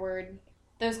afterward.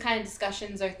 Those kind of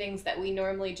discussions are things that we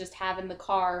normally just have in the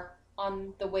car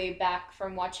on the way back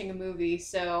from watching a movie.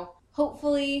 So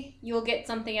hopefully you'll get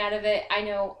something out of it. I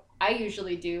know I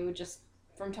usually do, just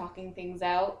from talking things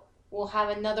out. We'll have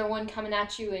another one coming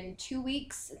at you in 2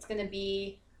 weeks. It's going to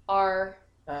be our...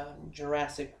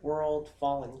 Jurassic World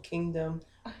Fallen Kingdom.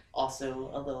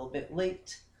 Also a little bit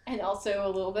late. And also a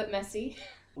little bit messy.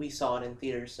 We saw it in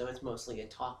theaters, so it's mostly a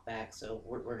talk back, so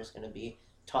we're just going to be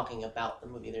talking about the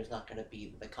movie. There's not going to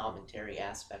be the commentary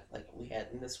aspect like we had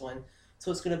in this one.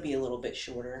 So it's going to be a little bit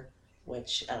shorter,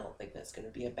 which I don't think that's going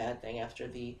to be a bad thing after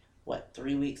the,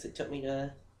 3 weeks it took me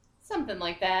to... Something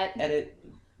like that. Edit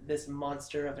this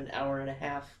monster of an hour and a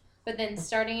half. But then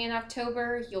starting in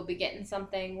October, you'll be getting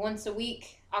something once a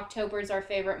week. October is our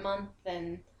favorite month,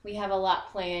 and we have a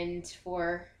lot planned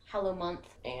for Hello Month.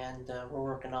 And we're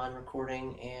working on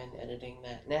recording and editing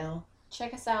that now.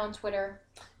 Check us out on Twitter.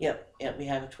 Yep, we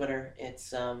have a Twitter.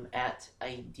 It's at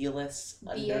idealist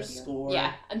underscore.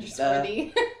 Yeah, underscore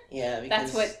the. Yeah, because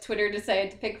that's what Twitter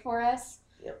decided to pick for us.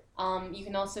 Yep. You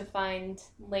can also find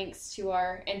links to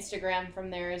our Instagram from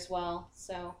there as well.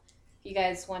 So if you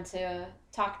guys want to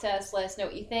talk to us, let us know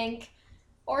what you think,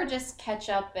 or just catch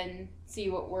up and see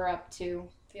what we're up to,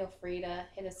 feel free to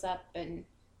hit us up and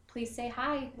please say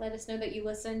hi. Let us know that you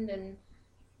listened, and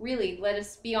really, let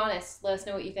us be honest. Let us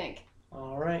know what you think.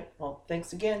 All right. Well,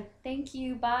 thanks again. Thank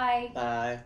you. Bye. Bye.